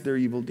against their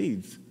evil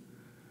deeds.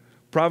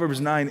 Proverbs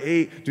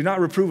 9:8, do not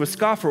reprove a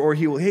scoffer or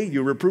he will hate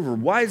you. Reprove a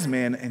wise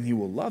man and he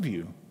will love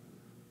you.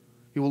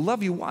 He will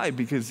love you. Why?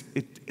 Because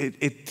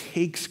it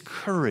takes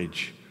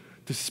courage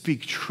to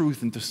speak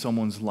truth into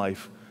someone's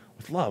life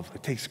with love.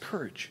 It takes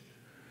courage.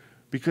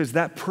 Because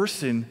that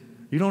person,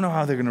 you don't know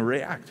how they're going to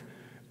react.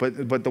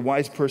 But the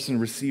wise person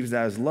receives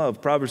that as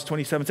love. Proverbs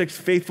 27:6,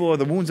 faithful are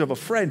the wounds of a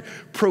friend,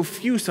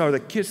 profuse are the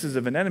kisses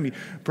of an enemy.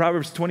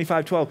 Proverbs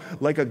 25:12,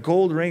 like a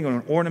gold ring or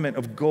an ornament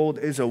of gold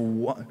is a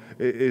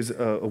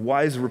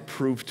wise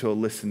reproof to a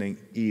listening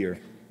ear.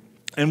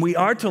 And we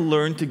are to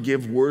learn to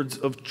give words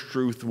of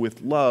truth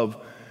with love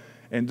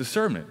and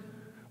discernment.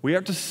 We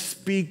have to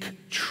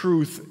speak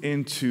truth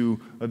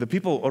into the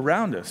people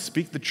around us.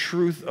 Speak the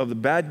truth of the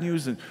bad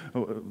news, and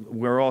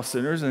we're all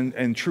sinners,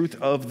 and truth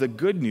of the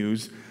good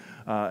news.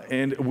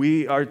 And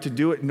we are to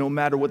do it no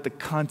matter what the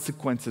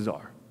consequences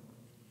are.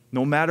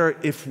 No matter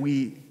if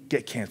we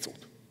get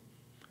canceled.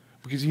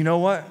 Because you know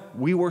what?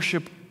 We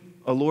worship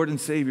a Lord and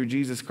Savior,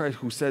 Jesus Christ,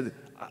 who said,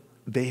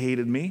 they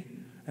hated me,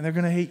 and they're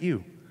going to hate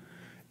you.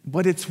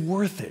 But it's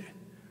worth it.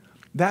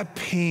 That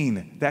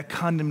pain, that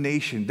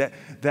condemnation,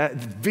 that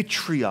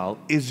vitriol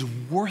is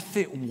worth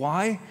it.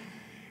 Why?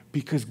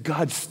 Because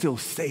God still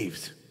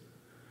saves.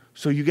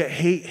 So you get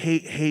hate,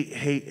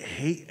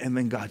 and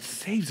then God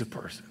saves a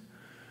person.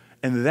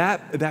 And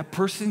that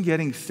person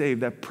getting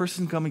saved, that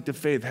person coming to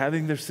faith,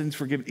 having their sins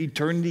forgiven,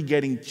 eternity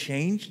getting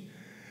changed,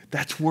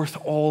 that's worth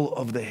all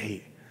of the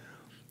hate.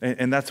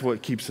 And that's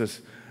what keeps us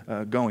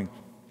going.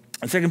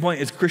 The second point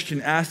is Christian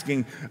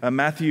asking.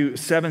 Matthew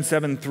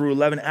 7 through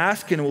 11.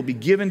 Ask and it will be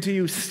given to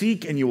you.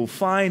 Seek and you will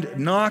find.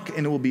 Knock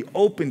and it will be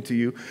open to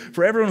you.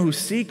 For everyone who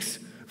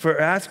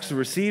asks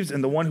receives,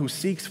 and the one who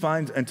seeks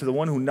finds, and to the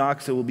one who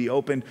knocks it will be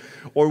opened.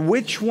 Or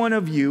which one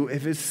of you,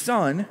 if his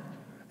son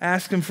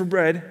asks him for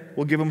bread,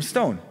 will give him a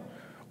stone?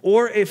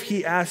 Or if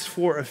he asks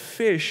for a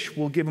fish,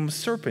 will give him a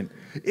serpent?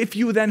 If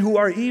you then who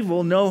are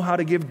evil know how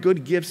to give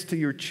good gifts to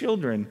your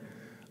children,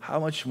 how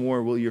much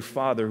more will your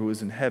Father who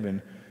is in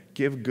heaven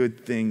give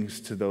good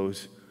things to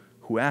those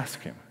who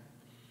ask him?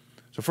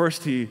 So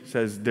first he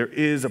says there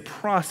is a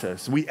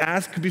process. We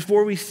ask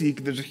before we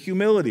seek. There's a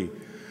humility.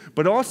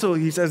 But also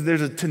he says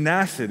there's a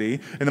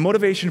tenacity, and the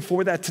motivation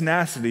for that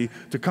tenacity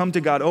to come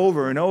to God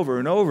over and over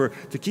and over,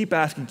 to keep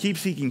asking, keep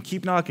seeking,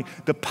 keep knocking.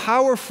 The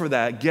power for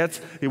that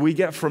we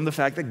get from the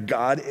fact that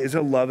God is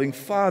a loving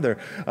Father.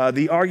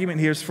 The argument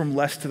here is from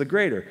less to the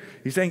greater.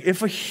 He's saying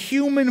if a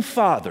human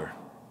father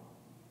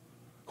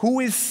who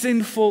is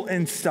sinful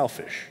and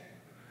selfish,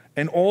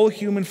 and all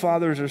human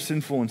fathers are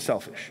sinful and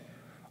selfish.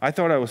 I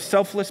thought I was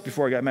selfless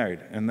before I got married,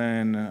 and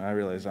then I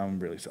realized I'm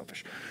really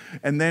selfish.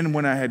 And then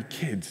when I had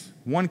kids,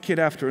 one kid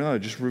after another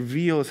just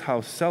reveals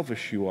how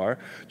selfish you are,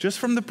 just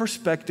from the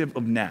perspective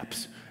of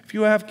naps. If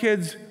you have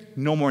kids,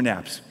 no more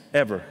naps,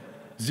 ever.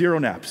 0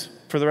 naps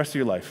for the rest of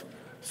your life.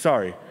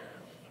 Sorry.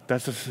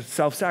 That's a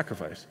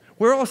self-sacrifice.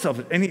 We're all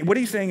selfish. And what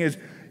he's saying is,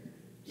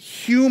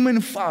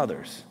 human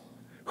fathers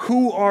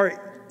who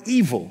are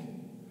evil,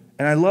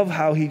 and I love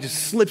how he just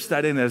slips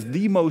that in as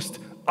the most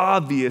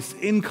obvious,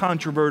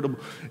 incontrovertible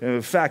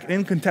fact,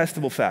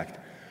 incontestable fact.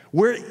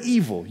 We're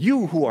evil.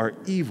 You who are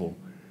evil.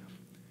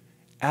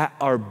 At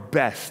our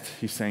best,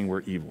 he's saying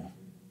we're evil.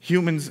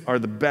 Humans are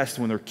the best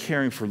when they're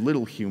caring for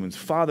little humans.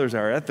 Fathers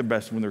are at their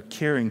best when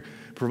they're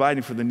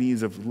providing for the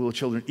needs of little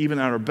children. Even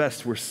at our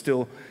best, we're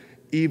still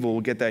evil.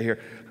 We'll get that here.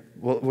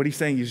 Well, what he's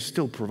saying, you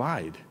still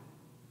provide.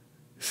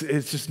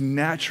 It's just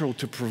natural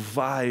to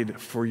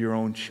provide for your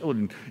own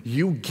children.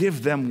 You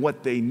give them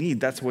what they need.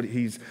 That's what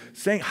he's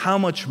saying. How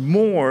much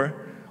more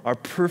our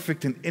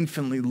perfect and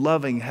infinitely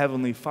loving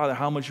Heavenly Father,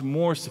 how much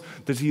more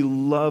does he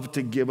love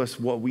to give us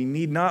what we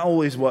need? Not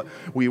always what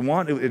we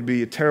want. It would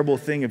be a terrible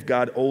thing if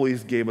God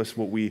always gave us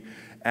what we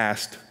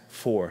asked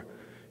for.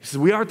 He says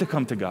we are to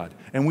come to God,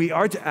 and we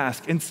are to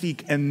ask and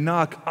seek and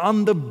knock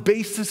on the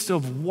basis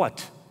of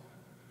what?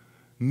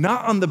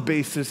 Not on the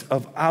basis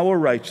of our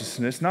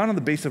righteousness, not on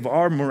the basis of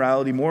our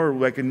morality, moral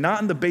record,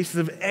 not on the basis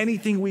of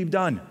anything we've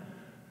done.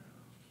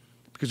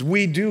 Because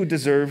we do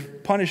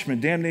deserve punishment,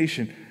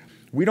 damnation.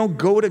 We don't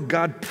go to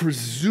God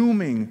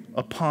presuming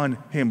upon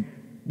him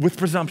with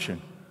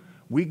presumption.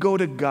 We go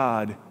to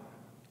God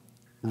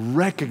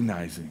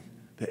recognizing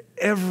that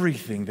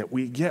everything that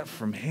we get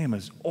from him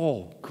is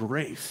all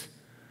grace.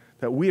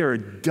 that we are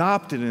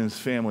adopted in his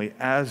family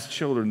as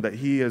children, that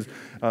he is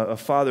a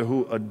father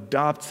who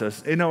adopts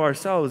us. In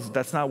ourselves,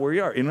 that's not where we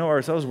are. In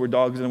ourselves, we're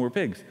dogs and we're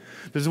pigs.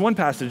 There's one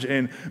passage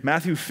in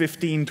Matthew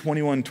 15,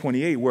 21,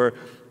 28, where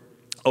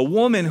a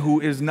woman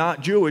who is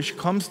not Jewish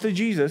comes to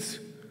Jesus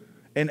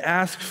and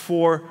asks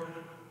for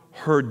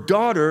her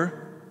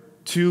daughter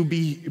to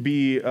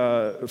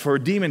for a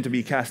demon to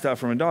be cast out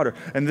from a daughter.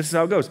 And this is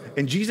how it goes.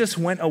 And Jesus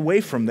went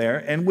away from there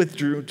and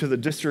withdrew to the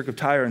district of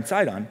Tyre and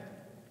Sidon.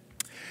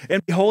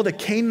 And behold, a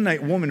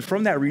Canaanite woman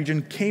from that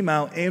region came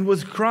out and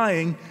was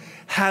crying,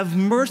 "Have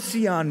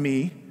mercy on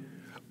me,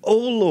 O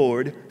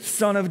Lord,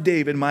 Son of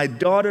David. My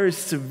daughter is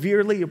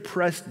severely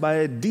oppressed by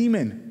a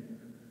demon."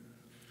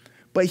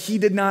 But he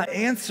did not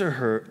answer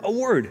her a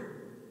word.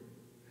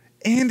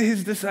 And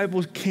his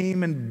disciples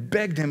came and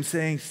begged him,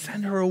 saying,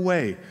 "Send her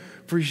away,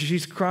 for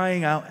she's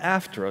crying out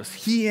after us."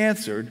 He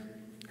answered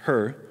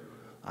her,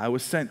 "I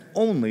was sent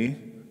only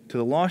to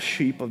the lost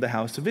sheep of the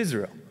house of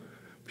Israel."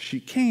 She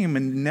came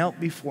and knelt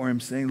before him,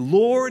 saying,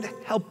 "Lord,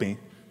 help me."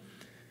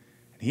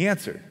 And he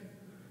answered,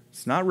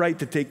 "It's not right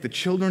to take the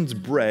children's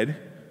bread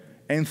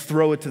and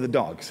throw it to the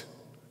dogs."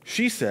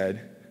 She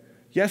said,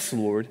 "Yes,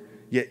 Lord,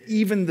 yet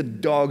even the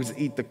dogs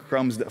eat the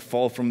crumbs that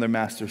fall from their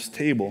master's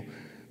table."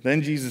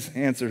 Then Jesus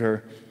answered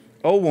her,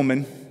 "O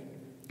woman,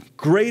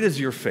 great is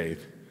your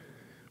faith.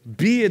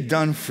 Be it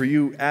done for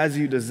you as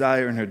you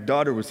desire." And her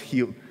daughter was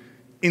healed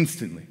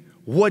instantly.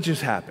 What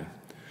just happened?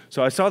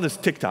 So I saw this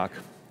TikTok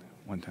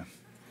one time.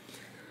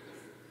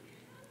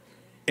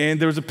 And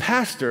there was a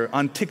pastor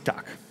on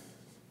TikTok.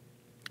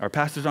 Are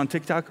pastors on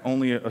TikTok?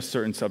 Only a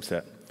certain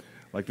subset,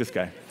 like this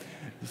guy.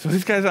 So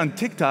this guy's on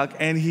TikTok,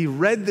 and he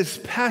read this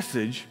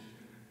passage,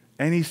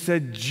 and he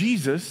said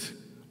Jesus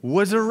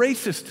was a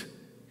racist.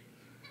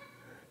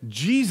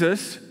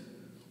 Jesus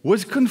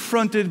was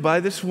confronted by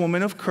this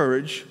woman of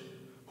courage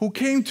who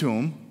came to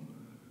him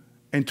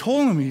and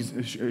told him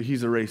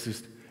he's a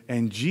racist.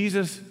 And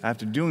Jesus,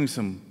 after doing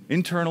some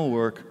internal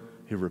work,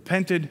 he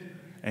repented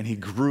and he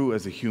grew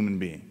as a human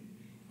being.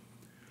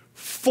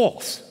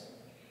 False.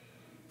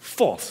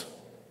 False.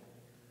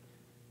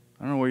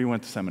 I don't know where you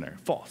went to seminary.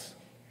 False.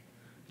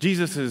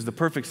 Jesus is the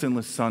perfect,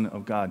 sinless Son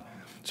of God.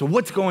 So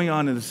what's going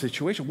on in the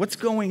situation? What's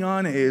going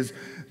on is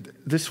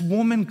this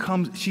woman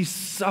comes, she's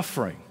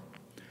suffering.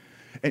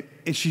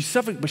 And she's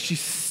suffering, but she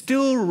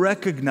still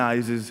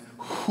recognizes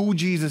who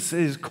Jesus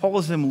is,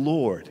 calls him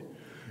Lord.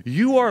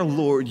 You are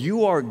Lord,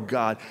 you are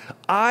God.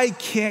 I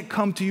can't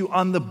come to you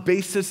on the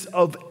basis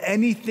of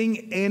anything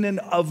in and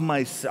of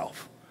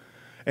myself.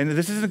 And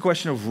this isn't a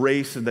question of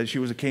race and that she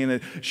was a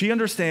Canaanite. She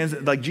understands,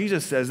 like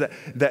Jesus says,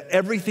 that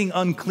everything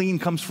unclean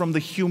comes from the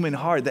human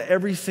heart, that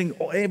every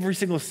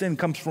single sin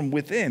comes from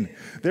within.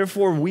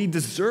 Therefore, we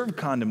deserve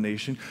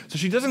condemnation. So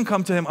she doesn't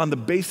come to him on the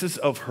basis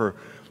of her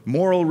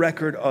moral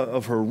record,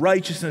 of her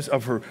righteousness,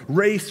 of her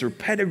race or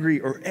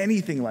pedigree or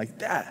anything like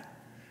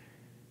that.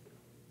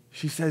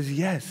 She says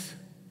yes.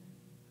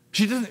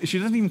 She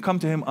doesn't even come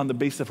to him on the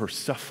basis of her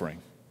suffering.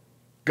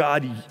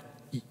 God,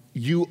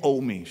 you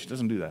owe me. She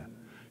doesn't do that.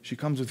 She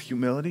comes with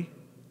humility.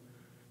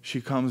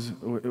 She comes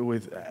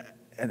with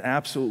an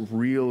absolute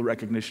real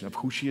recognition of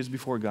who she is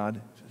before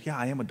God. Yeah,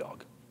 I am a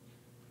dog.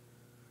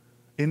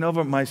 In and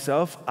of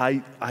myself,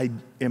 I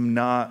am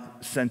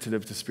not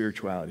sensitive to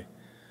spirituality.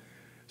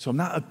 So I'm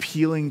not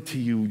appealing to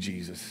you,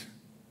 Jesus,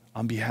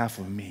 on behalf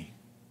of me.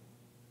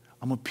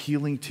 I'm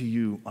appealing to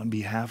you on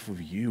behalf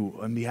of you,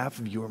 on behalf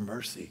of your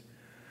mercy.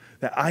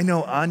 That I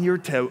know on your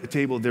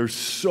table there's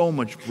so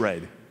much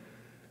bread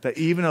that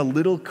even a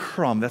little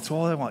crumb, that's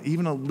all I want,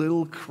 even a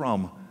little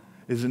crumb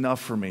is enough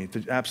for me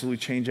to absolutely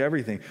change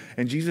everything.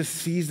 And Jesus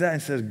sees that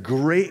and says,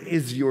 "Great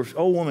is your,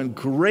 oh woman,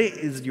 great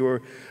is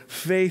your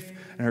faith."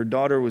 And her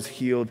daughter was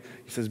healed.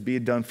 He says, "Be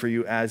it done for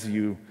you as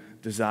you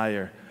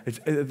desire."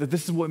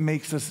 This is what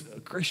makes us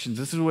Christians.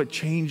 This is what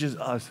changes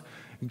us.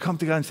 You come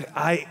to God and say,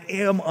 "I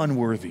am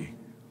unworthy,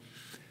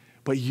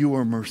 but you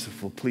are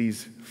merciful.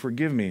 Please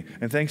forgive me."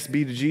 And thanks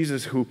be to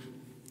Jesus who,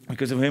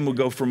 because of him, will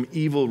go from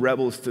evil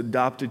rebels to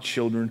adopted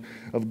children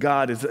of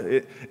God.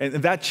 And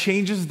that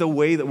changes the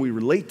way that we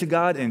relate to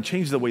God and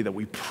changes the way that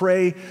we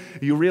pray.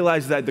 You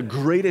realize that the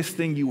greatest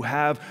thing you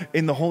have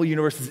in the whole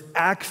universe is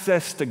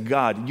access to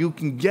God. You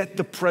can get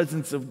the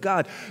presence of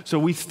God. So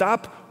we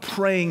stop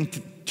praying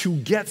to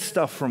get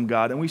stuff from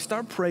God, and we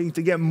start praying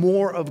to get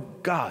more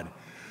of God.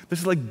 This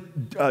is like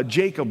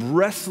Jacob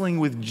wrestling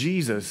with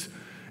Jesus.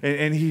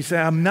 And he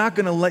said, "I'm not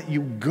going to let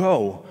you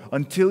go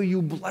until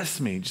you bless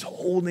me," just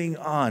holding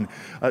on.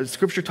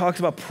 Scripture talks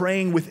about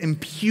praying with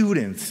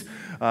impudence.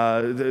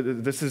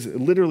 This is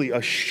literally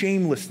a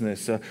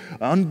shamelessness,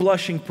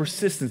 unblushing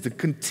persistence to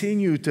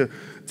continue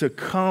to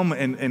come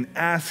and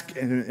ask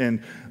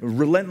and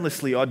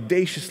relentlessly,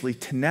 audaciously,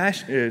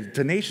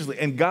 tenaciously.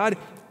 And God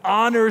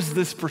honors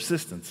this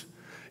persistence.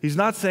 He's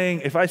not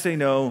saying, if I say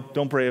no,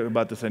 don't pray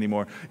about this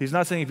anymore. He's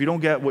not saying if you don't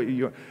get what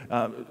you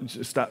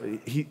stop.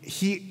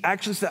 He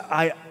actually said,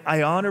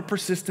 I honor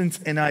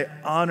persistence and I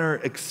honor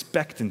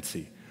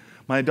expectancy.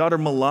 My daughter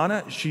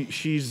Milana,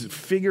 she's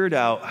figured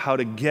out how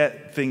to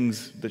get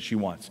things that she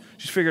wants.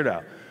 She's figured it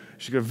out.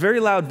 She's got a very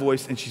loud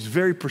voice, and she's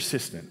very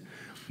persistent.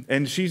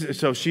 And she's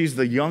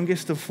the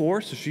youngest of four,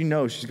 so she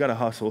knows she's got to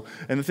hustle.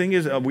 And the thing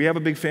is, we have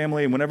a big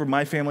family, and whenever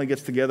my family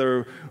gets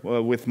together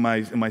with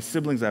my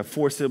siblings, I have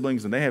 4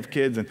 siblings, and they have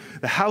kids, and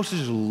the house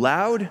is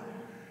loud,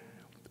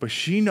 but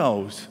she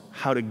knows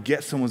how to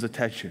get someone's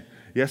attention.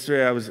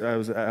 Yesterday, I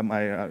was at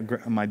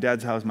my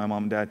dad's house, my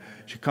mom and dad.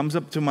 She comes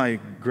up to my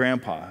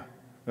grandpa,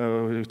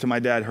 to my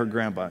dad, her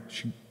grandpa.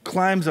 She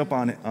climbs up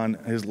on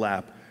his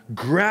lap,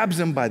 grabs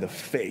him by the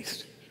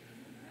face,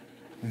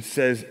 and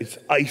says, "It's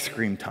ice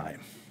cream time."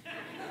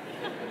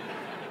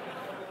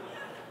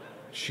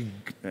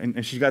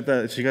 She's got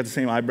the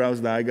same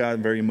eyebrows that I got,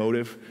 very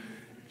emotive.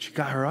 She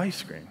got her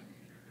ice cream.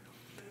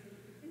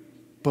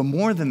 But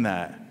more than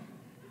that,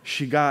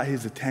 she got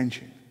his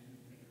attention.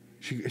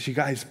 She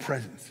got his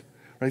presence.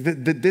 Right?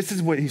 This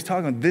is what he's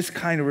talking about, this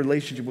kind of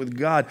relationship with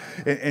God.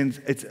 And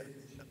it's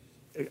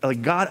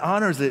like God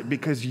honors it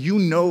because you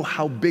know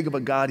how big of a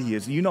God he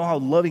is. You know how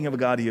loving of a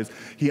God he is.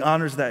 He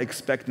honors that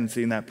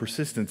expectancy and that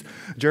persistence.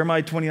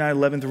 Jeremiah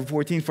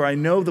 29:11-14, "For I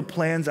know the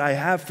plans I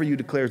have for you,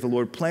 declares the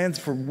Lord, plans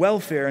for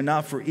welfare and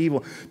not for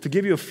evil, to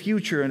give you a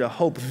future and a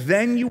hope.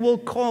 Then you will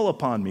call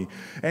upon me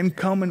and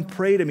come and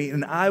pray to me,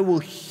 and I will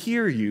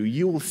hear you.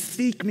 You will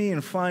seek me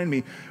and find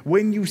me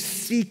when you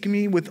seek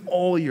me with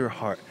all your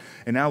heart,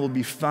 and I will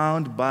be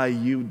found by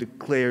you,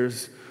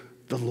 declares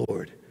the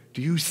Lord."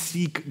 Do you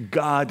seek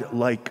God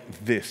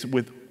like this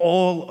with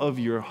all of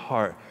your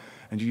heart?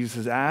 And Jesus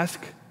says,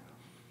 ask,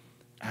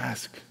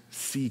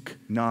 seek,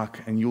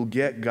 knock, and you'll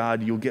get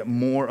God. You'll get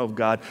more of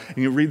God. And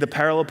you read the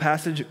parallel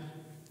passage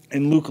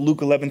in Luke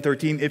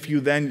 11:13. "If you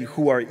then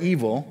who are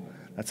evil,"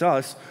 that's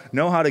us,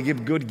 "know how to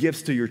give good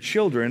gifts to your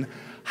children,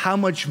 how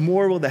much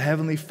more will the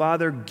Heavenly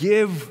Father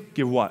give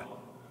what?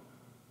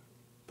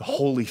 The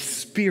Holy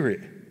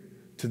Spirit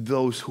to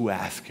those who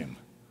ask him."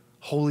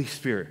 Holy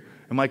Spirit.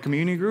 In my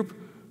community group,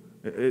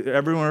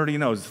 everyone already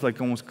knows, it's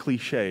like almost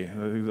cliche.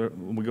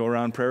 We go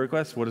around prayer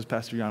requests. What does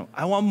Pastor John?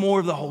 I want more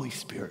of the Holy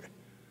Spirit.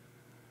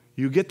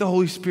 You get the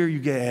Holy Spirit, you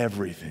get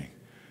everything.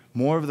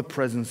 More of the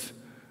presence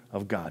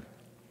of God.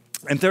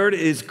 And third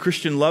is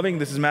Christian loving.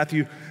 This is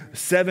Matthew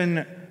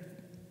 7,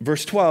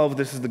 verse 12.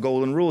 This is the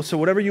golden rule. "So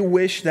whatever you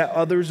wish that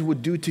others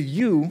would do to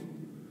you,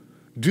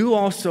 do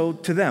also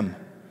to them.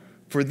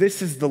 For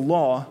this is the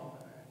law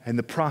and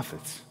the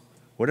prophets."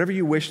 Whatever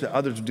you wish that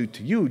others would do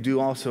to you, do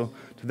also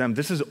to them.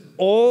 This is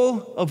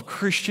all of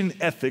Christian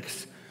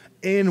ethics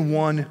in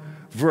one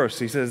verse.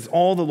 He says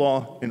all the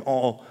law and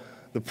all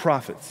the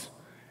prophets.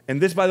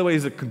 And this, by the way,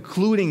 is a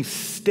concluding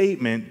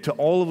statement to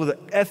all of the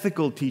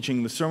ethical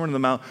teaching, the Sermon on the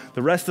Mount.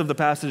 The rest of the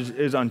passage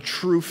is on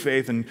true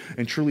faith and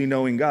truly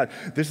knowing God.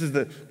 This is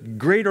the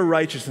greater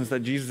righteousness that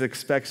Jesus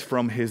expects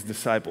from his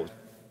disciples.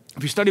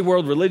 If you study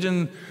world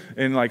religion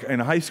in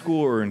high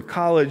school or in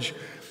college,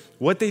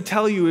 what they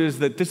tell you is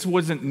that this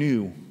wasn't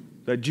new,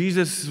 that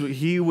Jesus,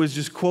 he was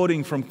just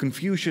quoting from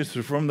Confucius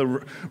or from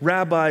the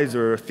rabbis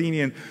or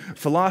Athenian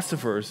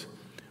philosophers,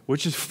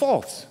 which is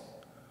false.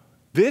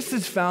 This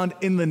is found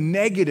in the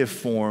negative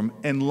form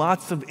in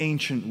lots of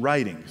ancient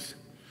writings.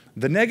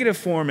 The negative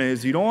form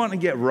is you don't want to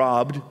get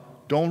robbed,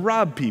 don't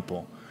rob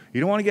people.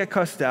 You don't want to get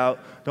cussed out,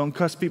 don't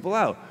cuss people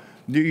out.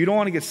 You don't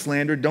want to get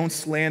slandered, don't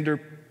slander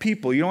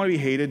people. You don't want to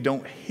be hated,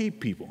 don't hate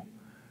people.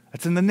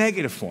 That's in the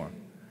negative form.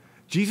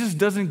 Jesus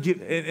doesn't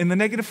give, in the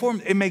negative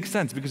form, it makes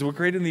sense because we're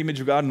created in the image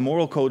of God and the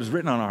moral code is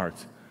written on our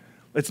hearts.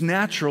 It's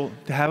natural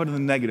to have it in the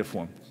negative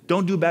form.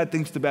 Don't do bad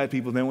things to bad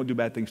people, they won't do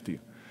bad things to you.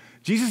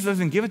 Jesus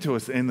doesn't give it to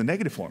us in the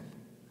negative form.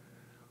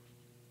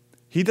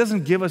 He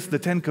doesn't give us the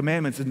 10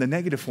 Commandments in the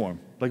negative form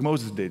like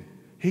Moses did.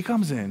 He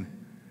comes in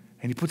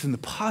and he puts in the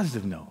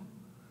positive note.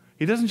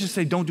 He doesn't just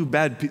say don't do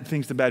bad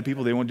things to bad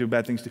people, they won't do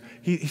bad things to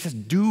you. He says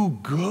do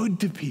good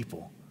to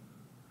people.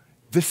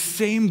 The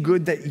same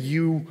good that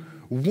you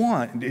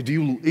want. Do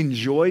you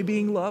enjoy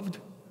being loved?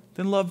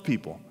 Then love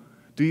people.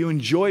 Do you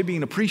enjoy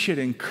being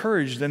appreciated,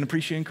 encouraged? Then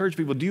appreciate and encourage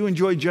people. Do you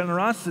enjoy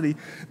generosity?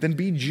 Then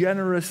be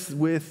generous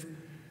with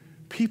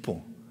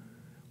people.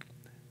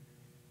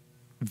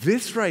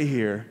 This right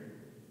here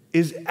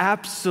is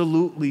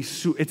absolutely,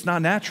 it's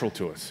not natural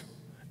to us.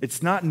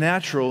 It's not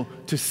natural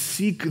to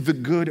seek the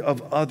good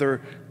of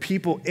other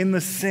people in the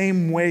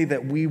same way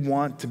that we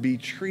want to be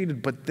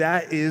treated, but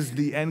that is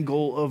the end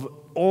goal of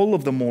all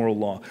of the moral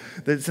law.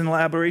 That's an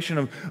elaboration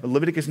of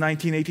Leviticus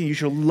 19:18. You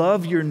shall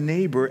love your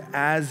neighbor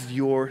as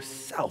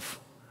yourself.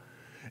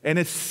 And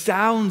it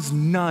sounds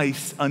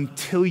nice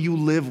until you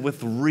live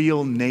with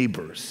real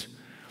neighbors.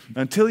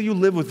 Until you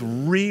live with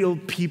real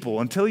people,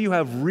 until you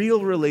have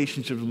real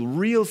relationships with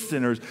real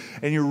sinners,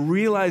 and you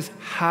realize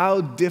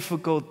how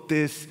difficult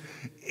this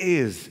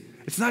is.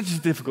 It's not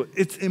just difficult,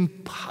 it's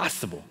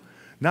impossible.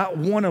 Not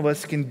one of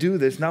us can do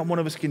this. Not one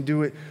of us can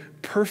do it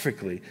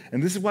perfectly.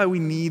 And this is why we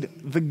need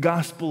the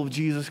gospel of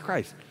Jesus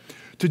Christ.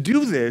 To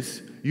do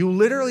this, you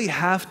literally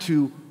have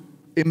to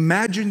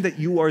imagine that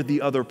you are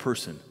the other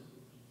person.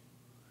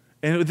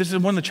 And this is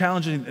one of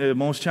the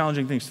most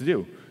challenging things to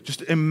do.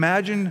 Just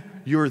imagine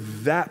you're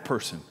that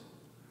person.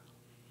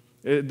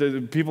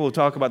 The people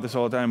talk about this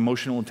all the time,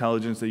 emotional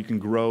intelligence, that you can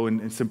grow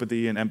in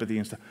sympathy and empathy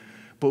and stuff.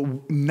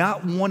 But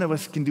not one of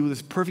us can do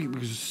this perfectly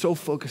because we're so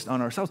focused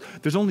on ourselves.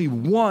 There's only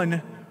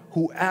one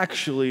who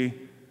actually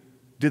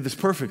did this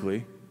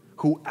perfectly,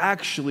 who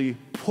actually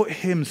put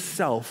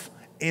himself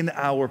in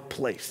our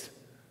place.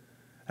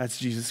 That's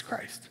Jesus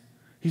Christ.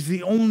 He's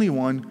the only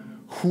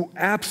one who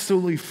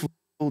absolutely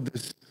fulfilled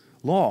this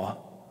law.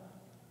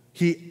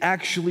 He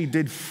actually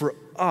did for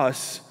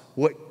us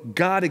what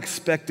God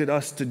expected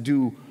us to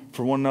do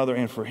for one another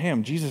and for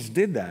him. Jesus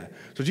did that.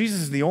 So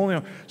Jesus is the only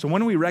one. So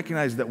when we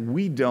recognize that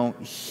we don't,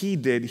 he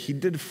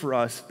did for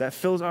us, that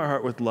fills our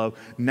heart with love.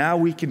 Now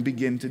we can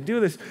begin to do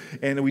this.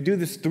 And we do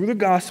this through the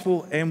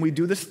gospel, and we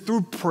do this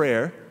through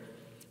prayer.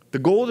 The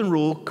golden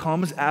rule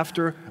comes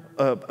after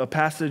a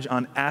passage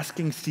on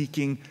asking,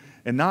 seeking,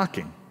 and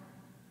knocking.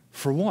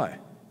 For what?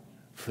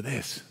 For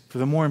this, for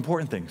the more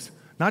important things.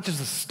 Not just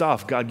the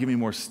stuff, God give me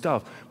more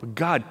stuff, but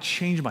God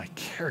change my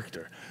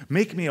character.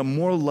 Make me a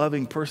more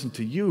loving person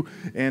to you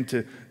and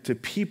to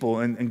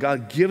people. And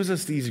God gives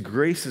us these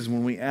graces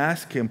when we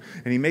ask him,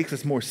 and he makes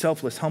us more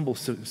selfless, humble,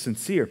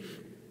 sincere.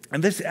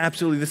 And this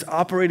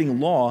operating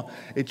law,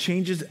 it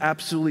changes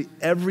absolutely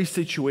every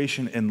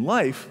situation in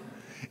life.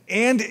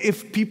 And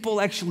if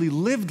people actually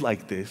lived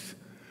like this,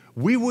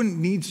 we wouldn't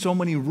need so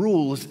many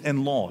rules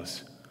and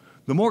laws.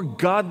 The more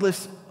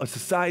godless a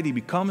society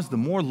becomes, the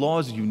more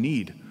laws you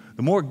need,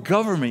 the more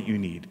government you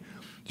need.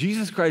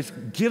 Jesus Christ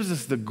gives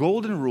us the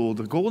golden rule,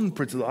 the golden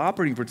principle, the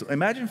operating principle.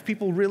 Imagine if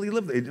people really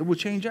lived it. It would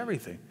change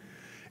everything.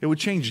 It would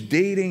change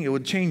dating. It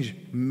would change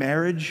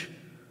marriage.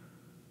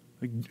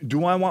 Like,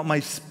 do I want my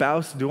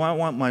spouse, do I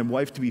want my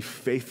wife to be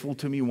faithful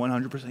to me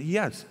 100%?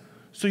 Yes.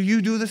 So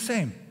you do the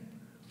same.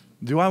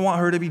 Do I want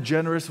her to be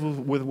generous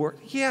with work?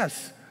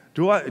 Yes.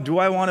 Do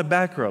I want a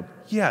back rub?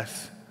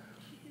 Yes.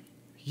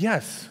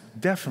 Yes,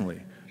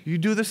 definitely. You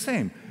do the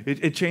same.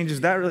 It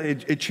changes that.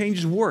 It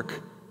changes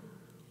work.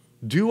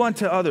 Do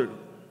unto others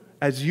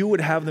as you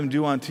would have them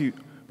do unto you.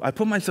 I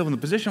put myself in the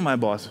position of my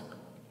boss.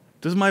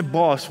 Does my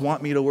boss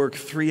want me to work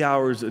 3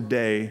 hours a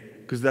day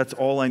because that's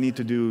all I need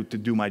to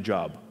do my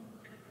job?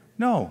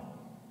 No.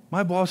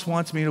 My boss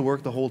wants me to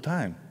work the whole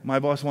time. My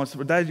boss wants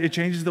to, it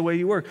changes the way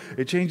you work.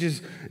 It's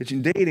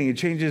in dating, it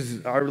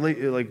changes our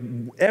like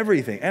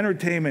everything,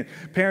 entertainment,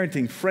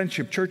 parenting,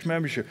 friendship, church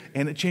membership,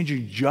 and it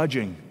changes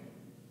judging.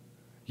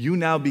 You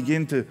now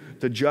begin to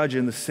judge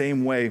in the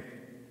same way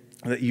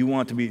that you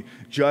want to be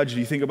judged.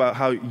 You think about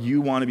how you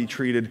want to be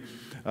treated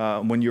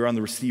when you're on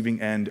the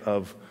receiving end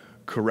of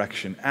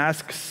correction.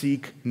 Ask,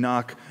 seek,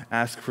 knock,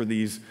 ask for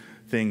these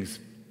things.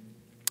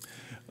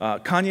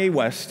 Kanye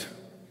West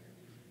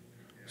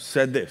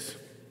said this.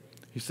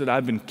 He said,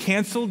 I've been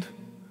canceled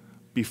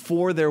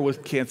before there was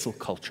cancel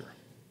culture.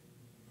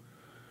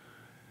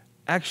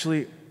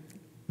 Actually,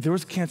 there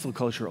was cancel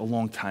culture a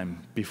long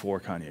time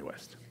before Kanye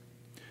West.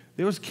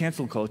 There was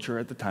cancel culture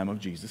at the time of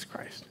Jesus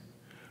Christ.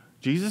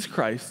 Jesus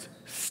Christ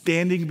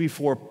standing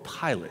before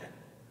Pilate.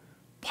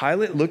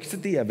 Pilate looks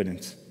at the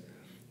evidence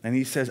and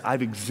he says,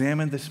 I've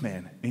examined this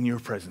man in your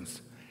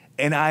presence,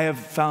 and I have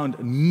found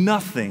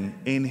nothing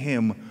in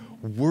him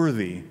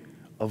worthy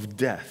of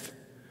death,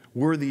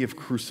 worthy of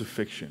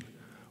crucifixion.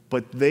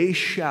 But they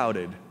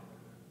shouted,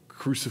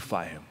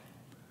 crucify him,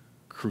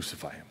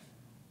 crucify him.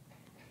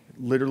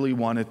 Literally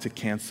wanted to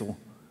cancel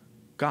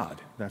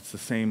God. That's the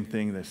same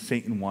thing that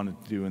Satan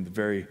wanted to do in the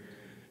very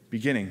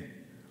beginning.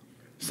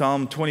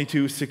 Psalm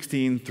 22,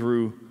 16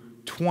 through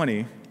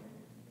 20,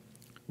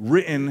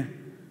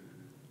 written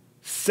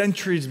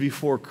centuries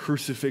before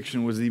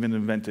crucifixion was even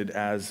invented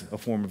as a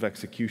form of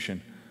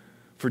execution.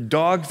 For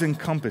dogs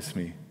encompass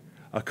me,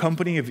 a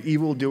company of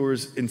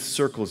evildoers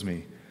encircles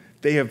me.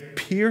 They have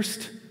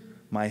pierced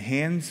my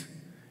hands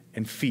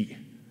and feet.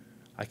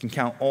 I can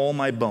count all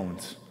my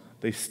bones.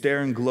 They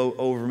stare and gloat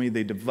over me.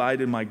 They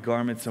divided my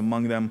garments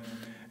among them,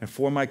 and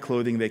for my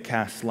clothing they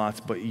cast lots.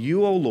 But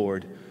you, O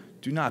Lord,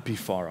 do not be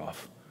far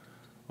off.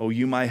 O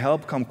you, my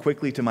help, come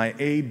quickly to my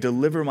aid.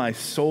 Deliver my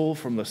soul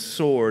from the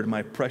sword,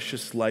 my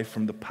precious life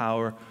from the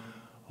power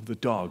of the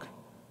dog.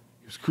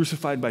 He was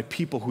crucified by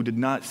people who did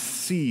not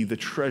see the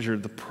treasure,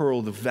 the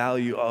pearl, the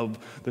value of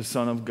the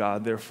Son of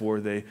God. Therefore,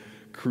 they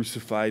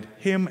crucified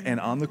him. And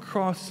on the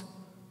cross,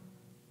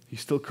 he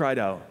still cried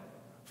out,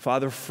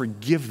 Father,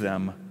 forgive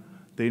them.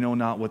 They know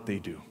not what they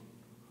do.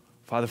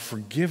 Father,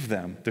 forgive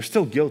them. They're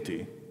still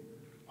guilty.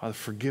 Father,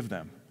 forgive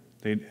them.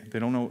 They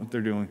don't know what they're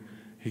doing.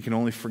 He can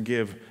only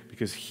forgive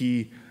because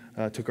he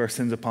took our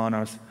sins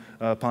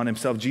upon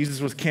himself.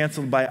 Jesus was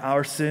canceled by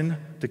our sin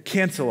to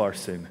cancel our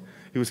sin.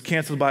 He was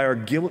canceled by our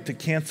guilt to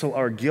cancel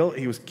our guilt.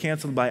 He was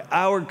canceled by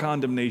our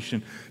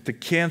condemnation to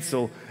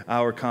cancel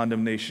our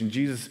condemnation.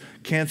 Jesus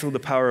canceled the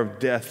power of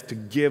death to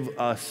give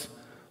us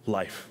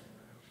life.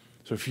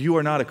 So if you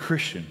are not a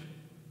Christian,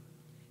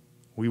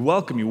 we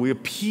welcome you. We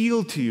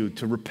appeal to you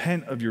to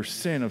repent of your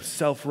sin of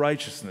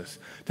self-righteousness,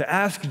 to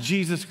ask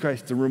Jesus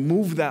Christ to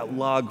remove that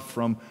log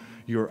from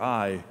your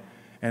eye.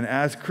 And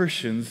as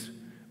Christians,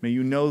 may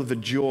you know the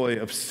joy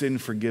of sin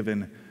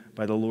forgiven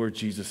by the Lord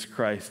Jesus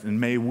Christ. And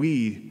may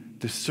we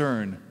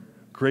discern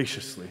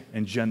graciously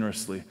and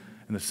generously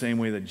in the same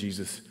way that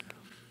Jesus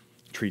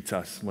treats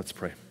us. Let's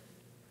pray.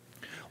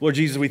 Lord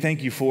Jesus, we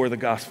thank you for the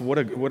gospel.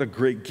 What a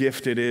great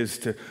gift it is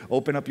to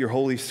open up your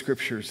holy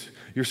scriptures.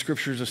 Your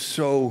scriptures are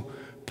so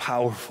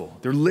powerful.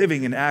 They're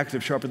living and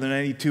active, sharper than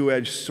any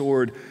two-edged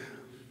sword,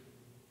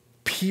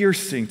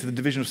 piercing to the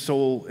division of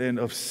soul and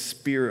of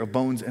spirit, of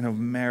bones and of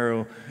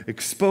marrow,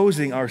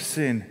 exposing our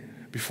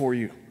sin before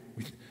you.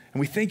 And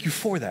we thank you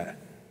for that.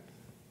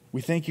 We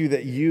thank you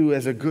that you,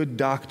 as a good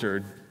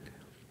doctor,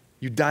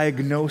 you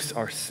diagnose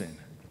our sin.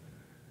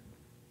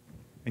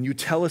 And you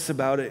tell us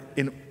about it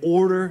in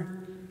order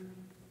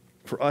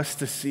for us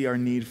to see our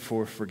need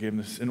for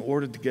forgiveness, in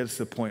order to get us to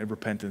the point of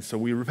repentance. So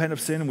we repent of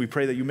sin, and we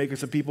pray that you make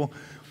us a people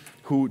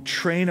who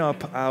train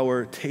up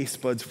our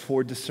taste buds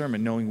for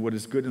discernment, knowing what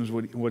is good and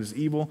what is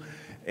evil,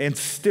 and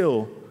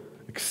still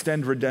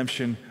extend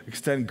redemption,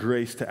 extend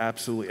grace to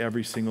absolutely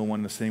every single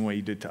one the same way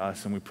you did to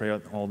us. And we pray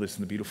all this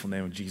in the beautiful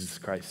name of Jesus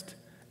Christ.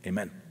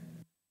 Amen.